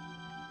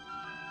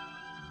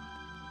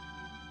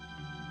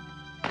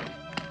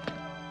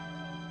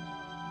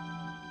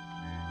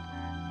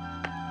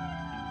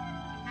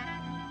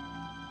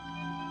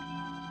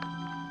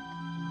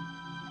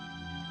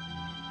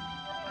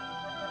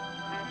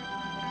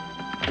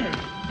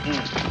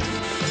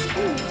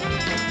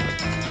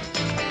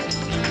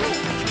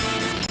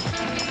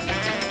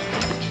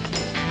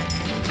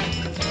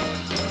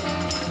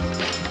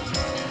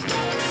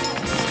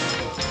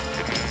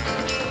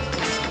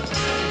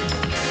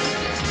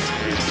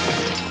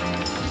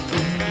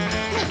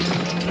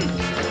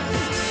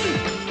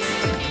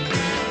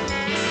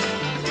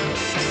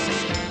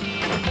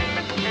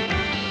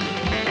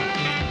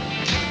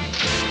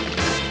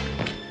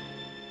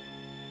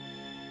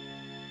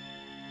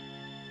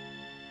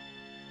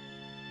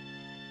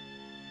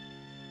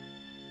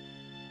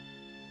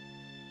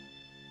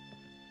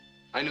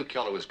 I knew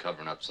Keller was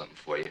covering up something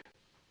for you.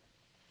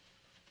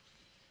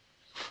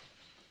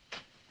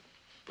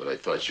 But I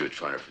thought you were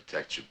trying to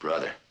protect your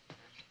brother.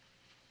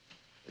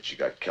 That you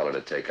got Keller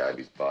to take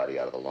Ivy's body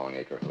out of the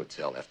Longacre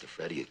Hotel after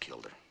Freddie had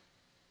killed her.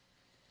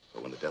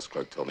 But when the desk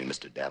clerk told me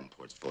Mr.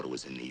 Davenport's photo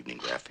was in the Evening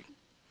Graphic,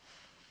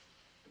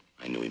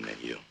 I knew he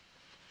meant you.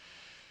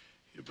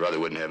 Your brother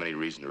wouldn't have any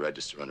reason to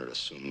register under an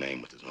assumed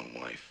name with his own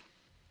wife.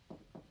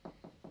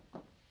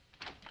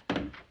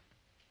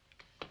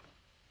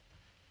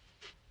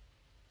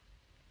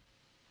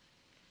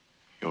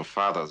 Your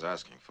father's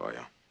asking for you.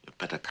 You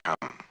better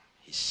come.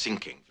 He's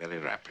sinking very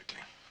rapidly.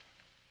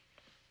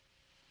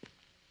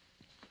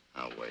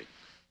 I'll wait.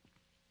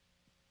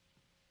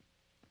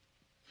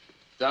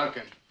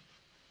 Duncan.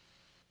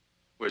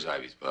 Where's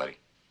Ivy's body?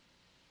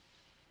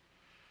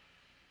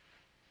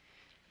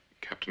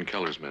 Captain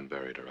Keller's men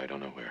buried her. I don't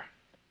know where.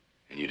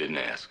 And you didn't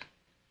ask?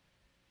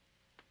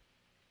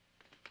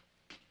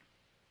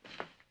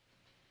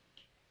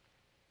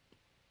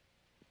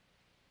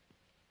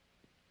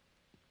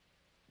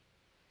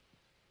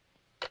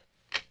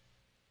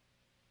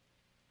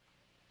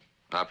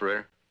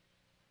 Operator?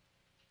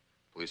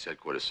 Police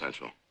headquarters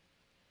central.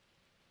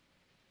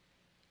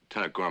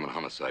 Lieutenant Gorman,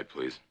 homicide,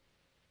 please.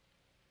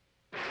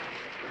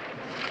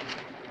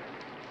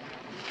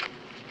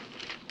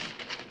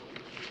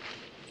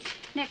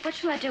 Nick, what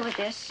shall I do with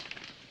this?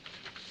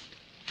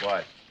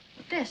 What?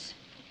 With this?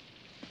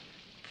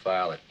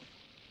 File it.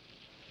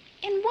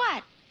 In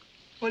what?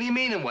 What do you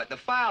mean in what? The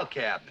file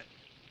cabinet.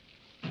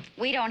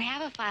 We don't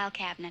have a file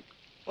cabinet.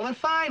 Well, then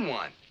find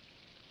one.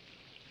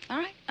 All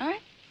right, all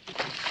right.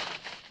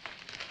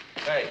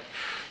 Hey.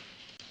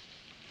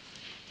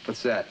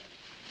 What's that?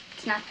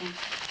 It's nothing.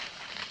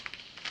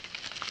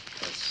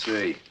 Let's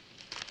see.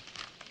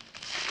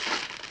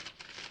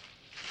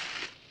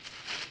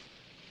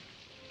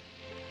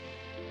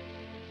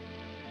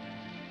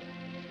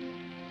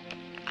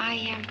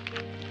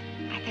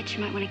 I thought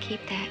you might want to keep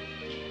that.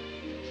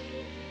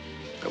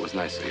 That was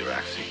nice of you,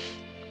 Roxy.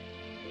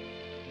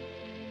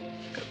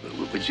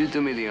 Would you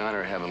do me the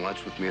honor of having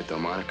lunch with me at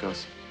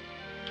Delmonico's?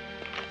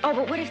 Oh,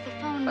 but what if the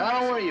phone... Now,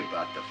 don't worry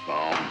about the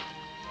phone.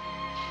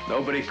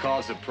 Nobody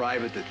calls a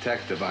private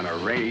detective on a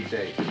rainy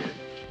day, kid.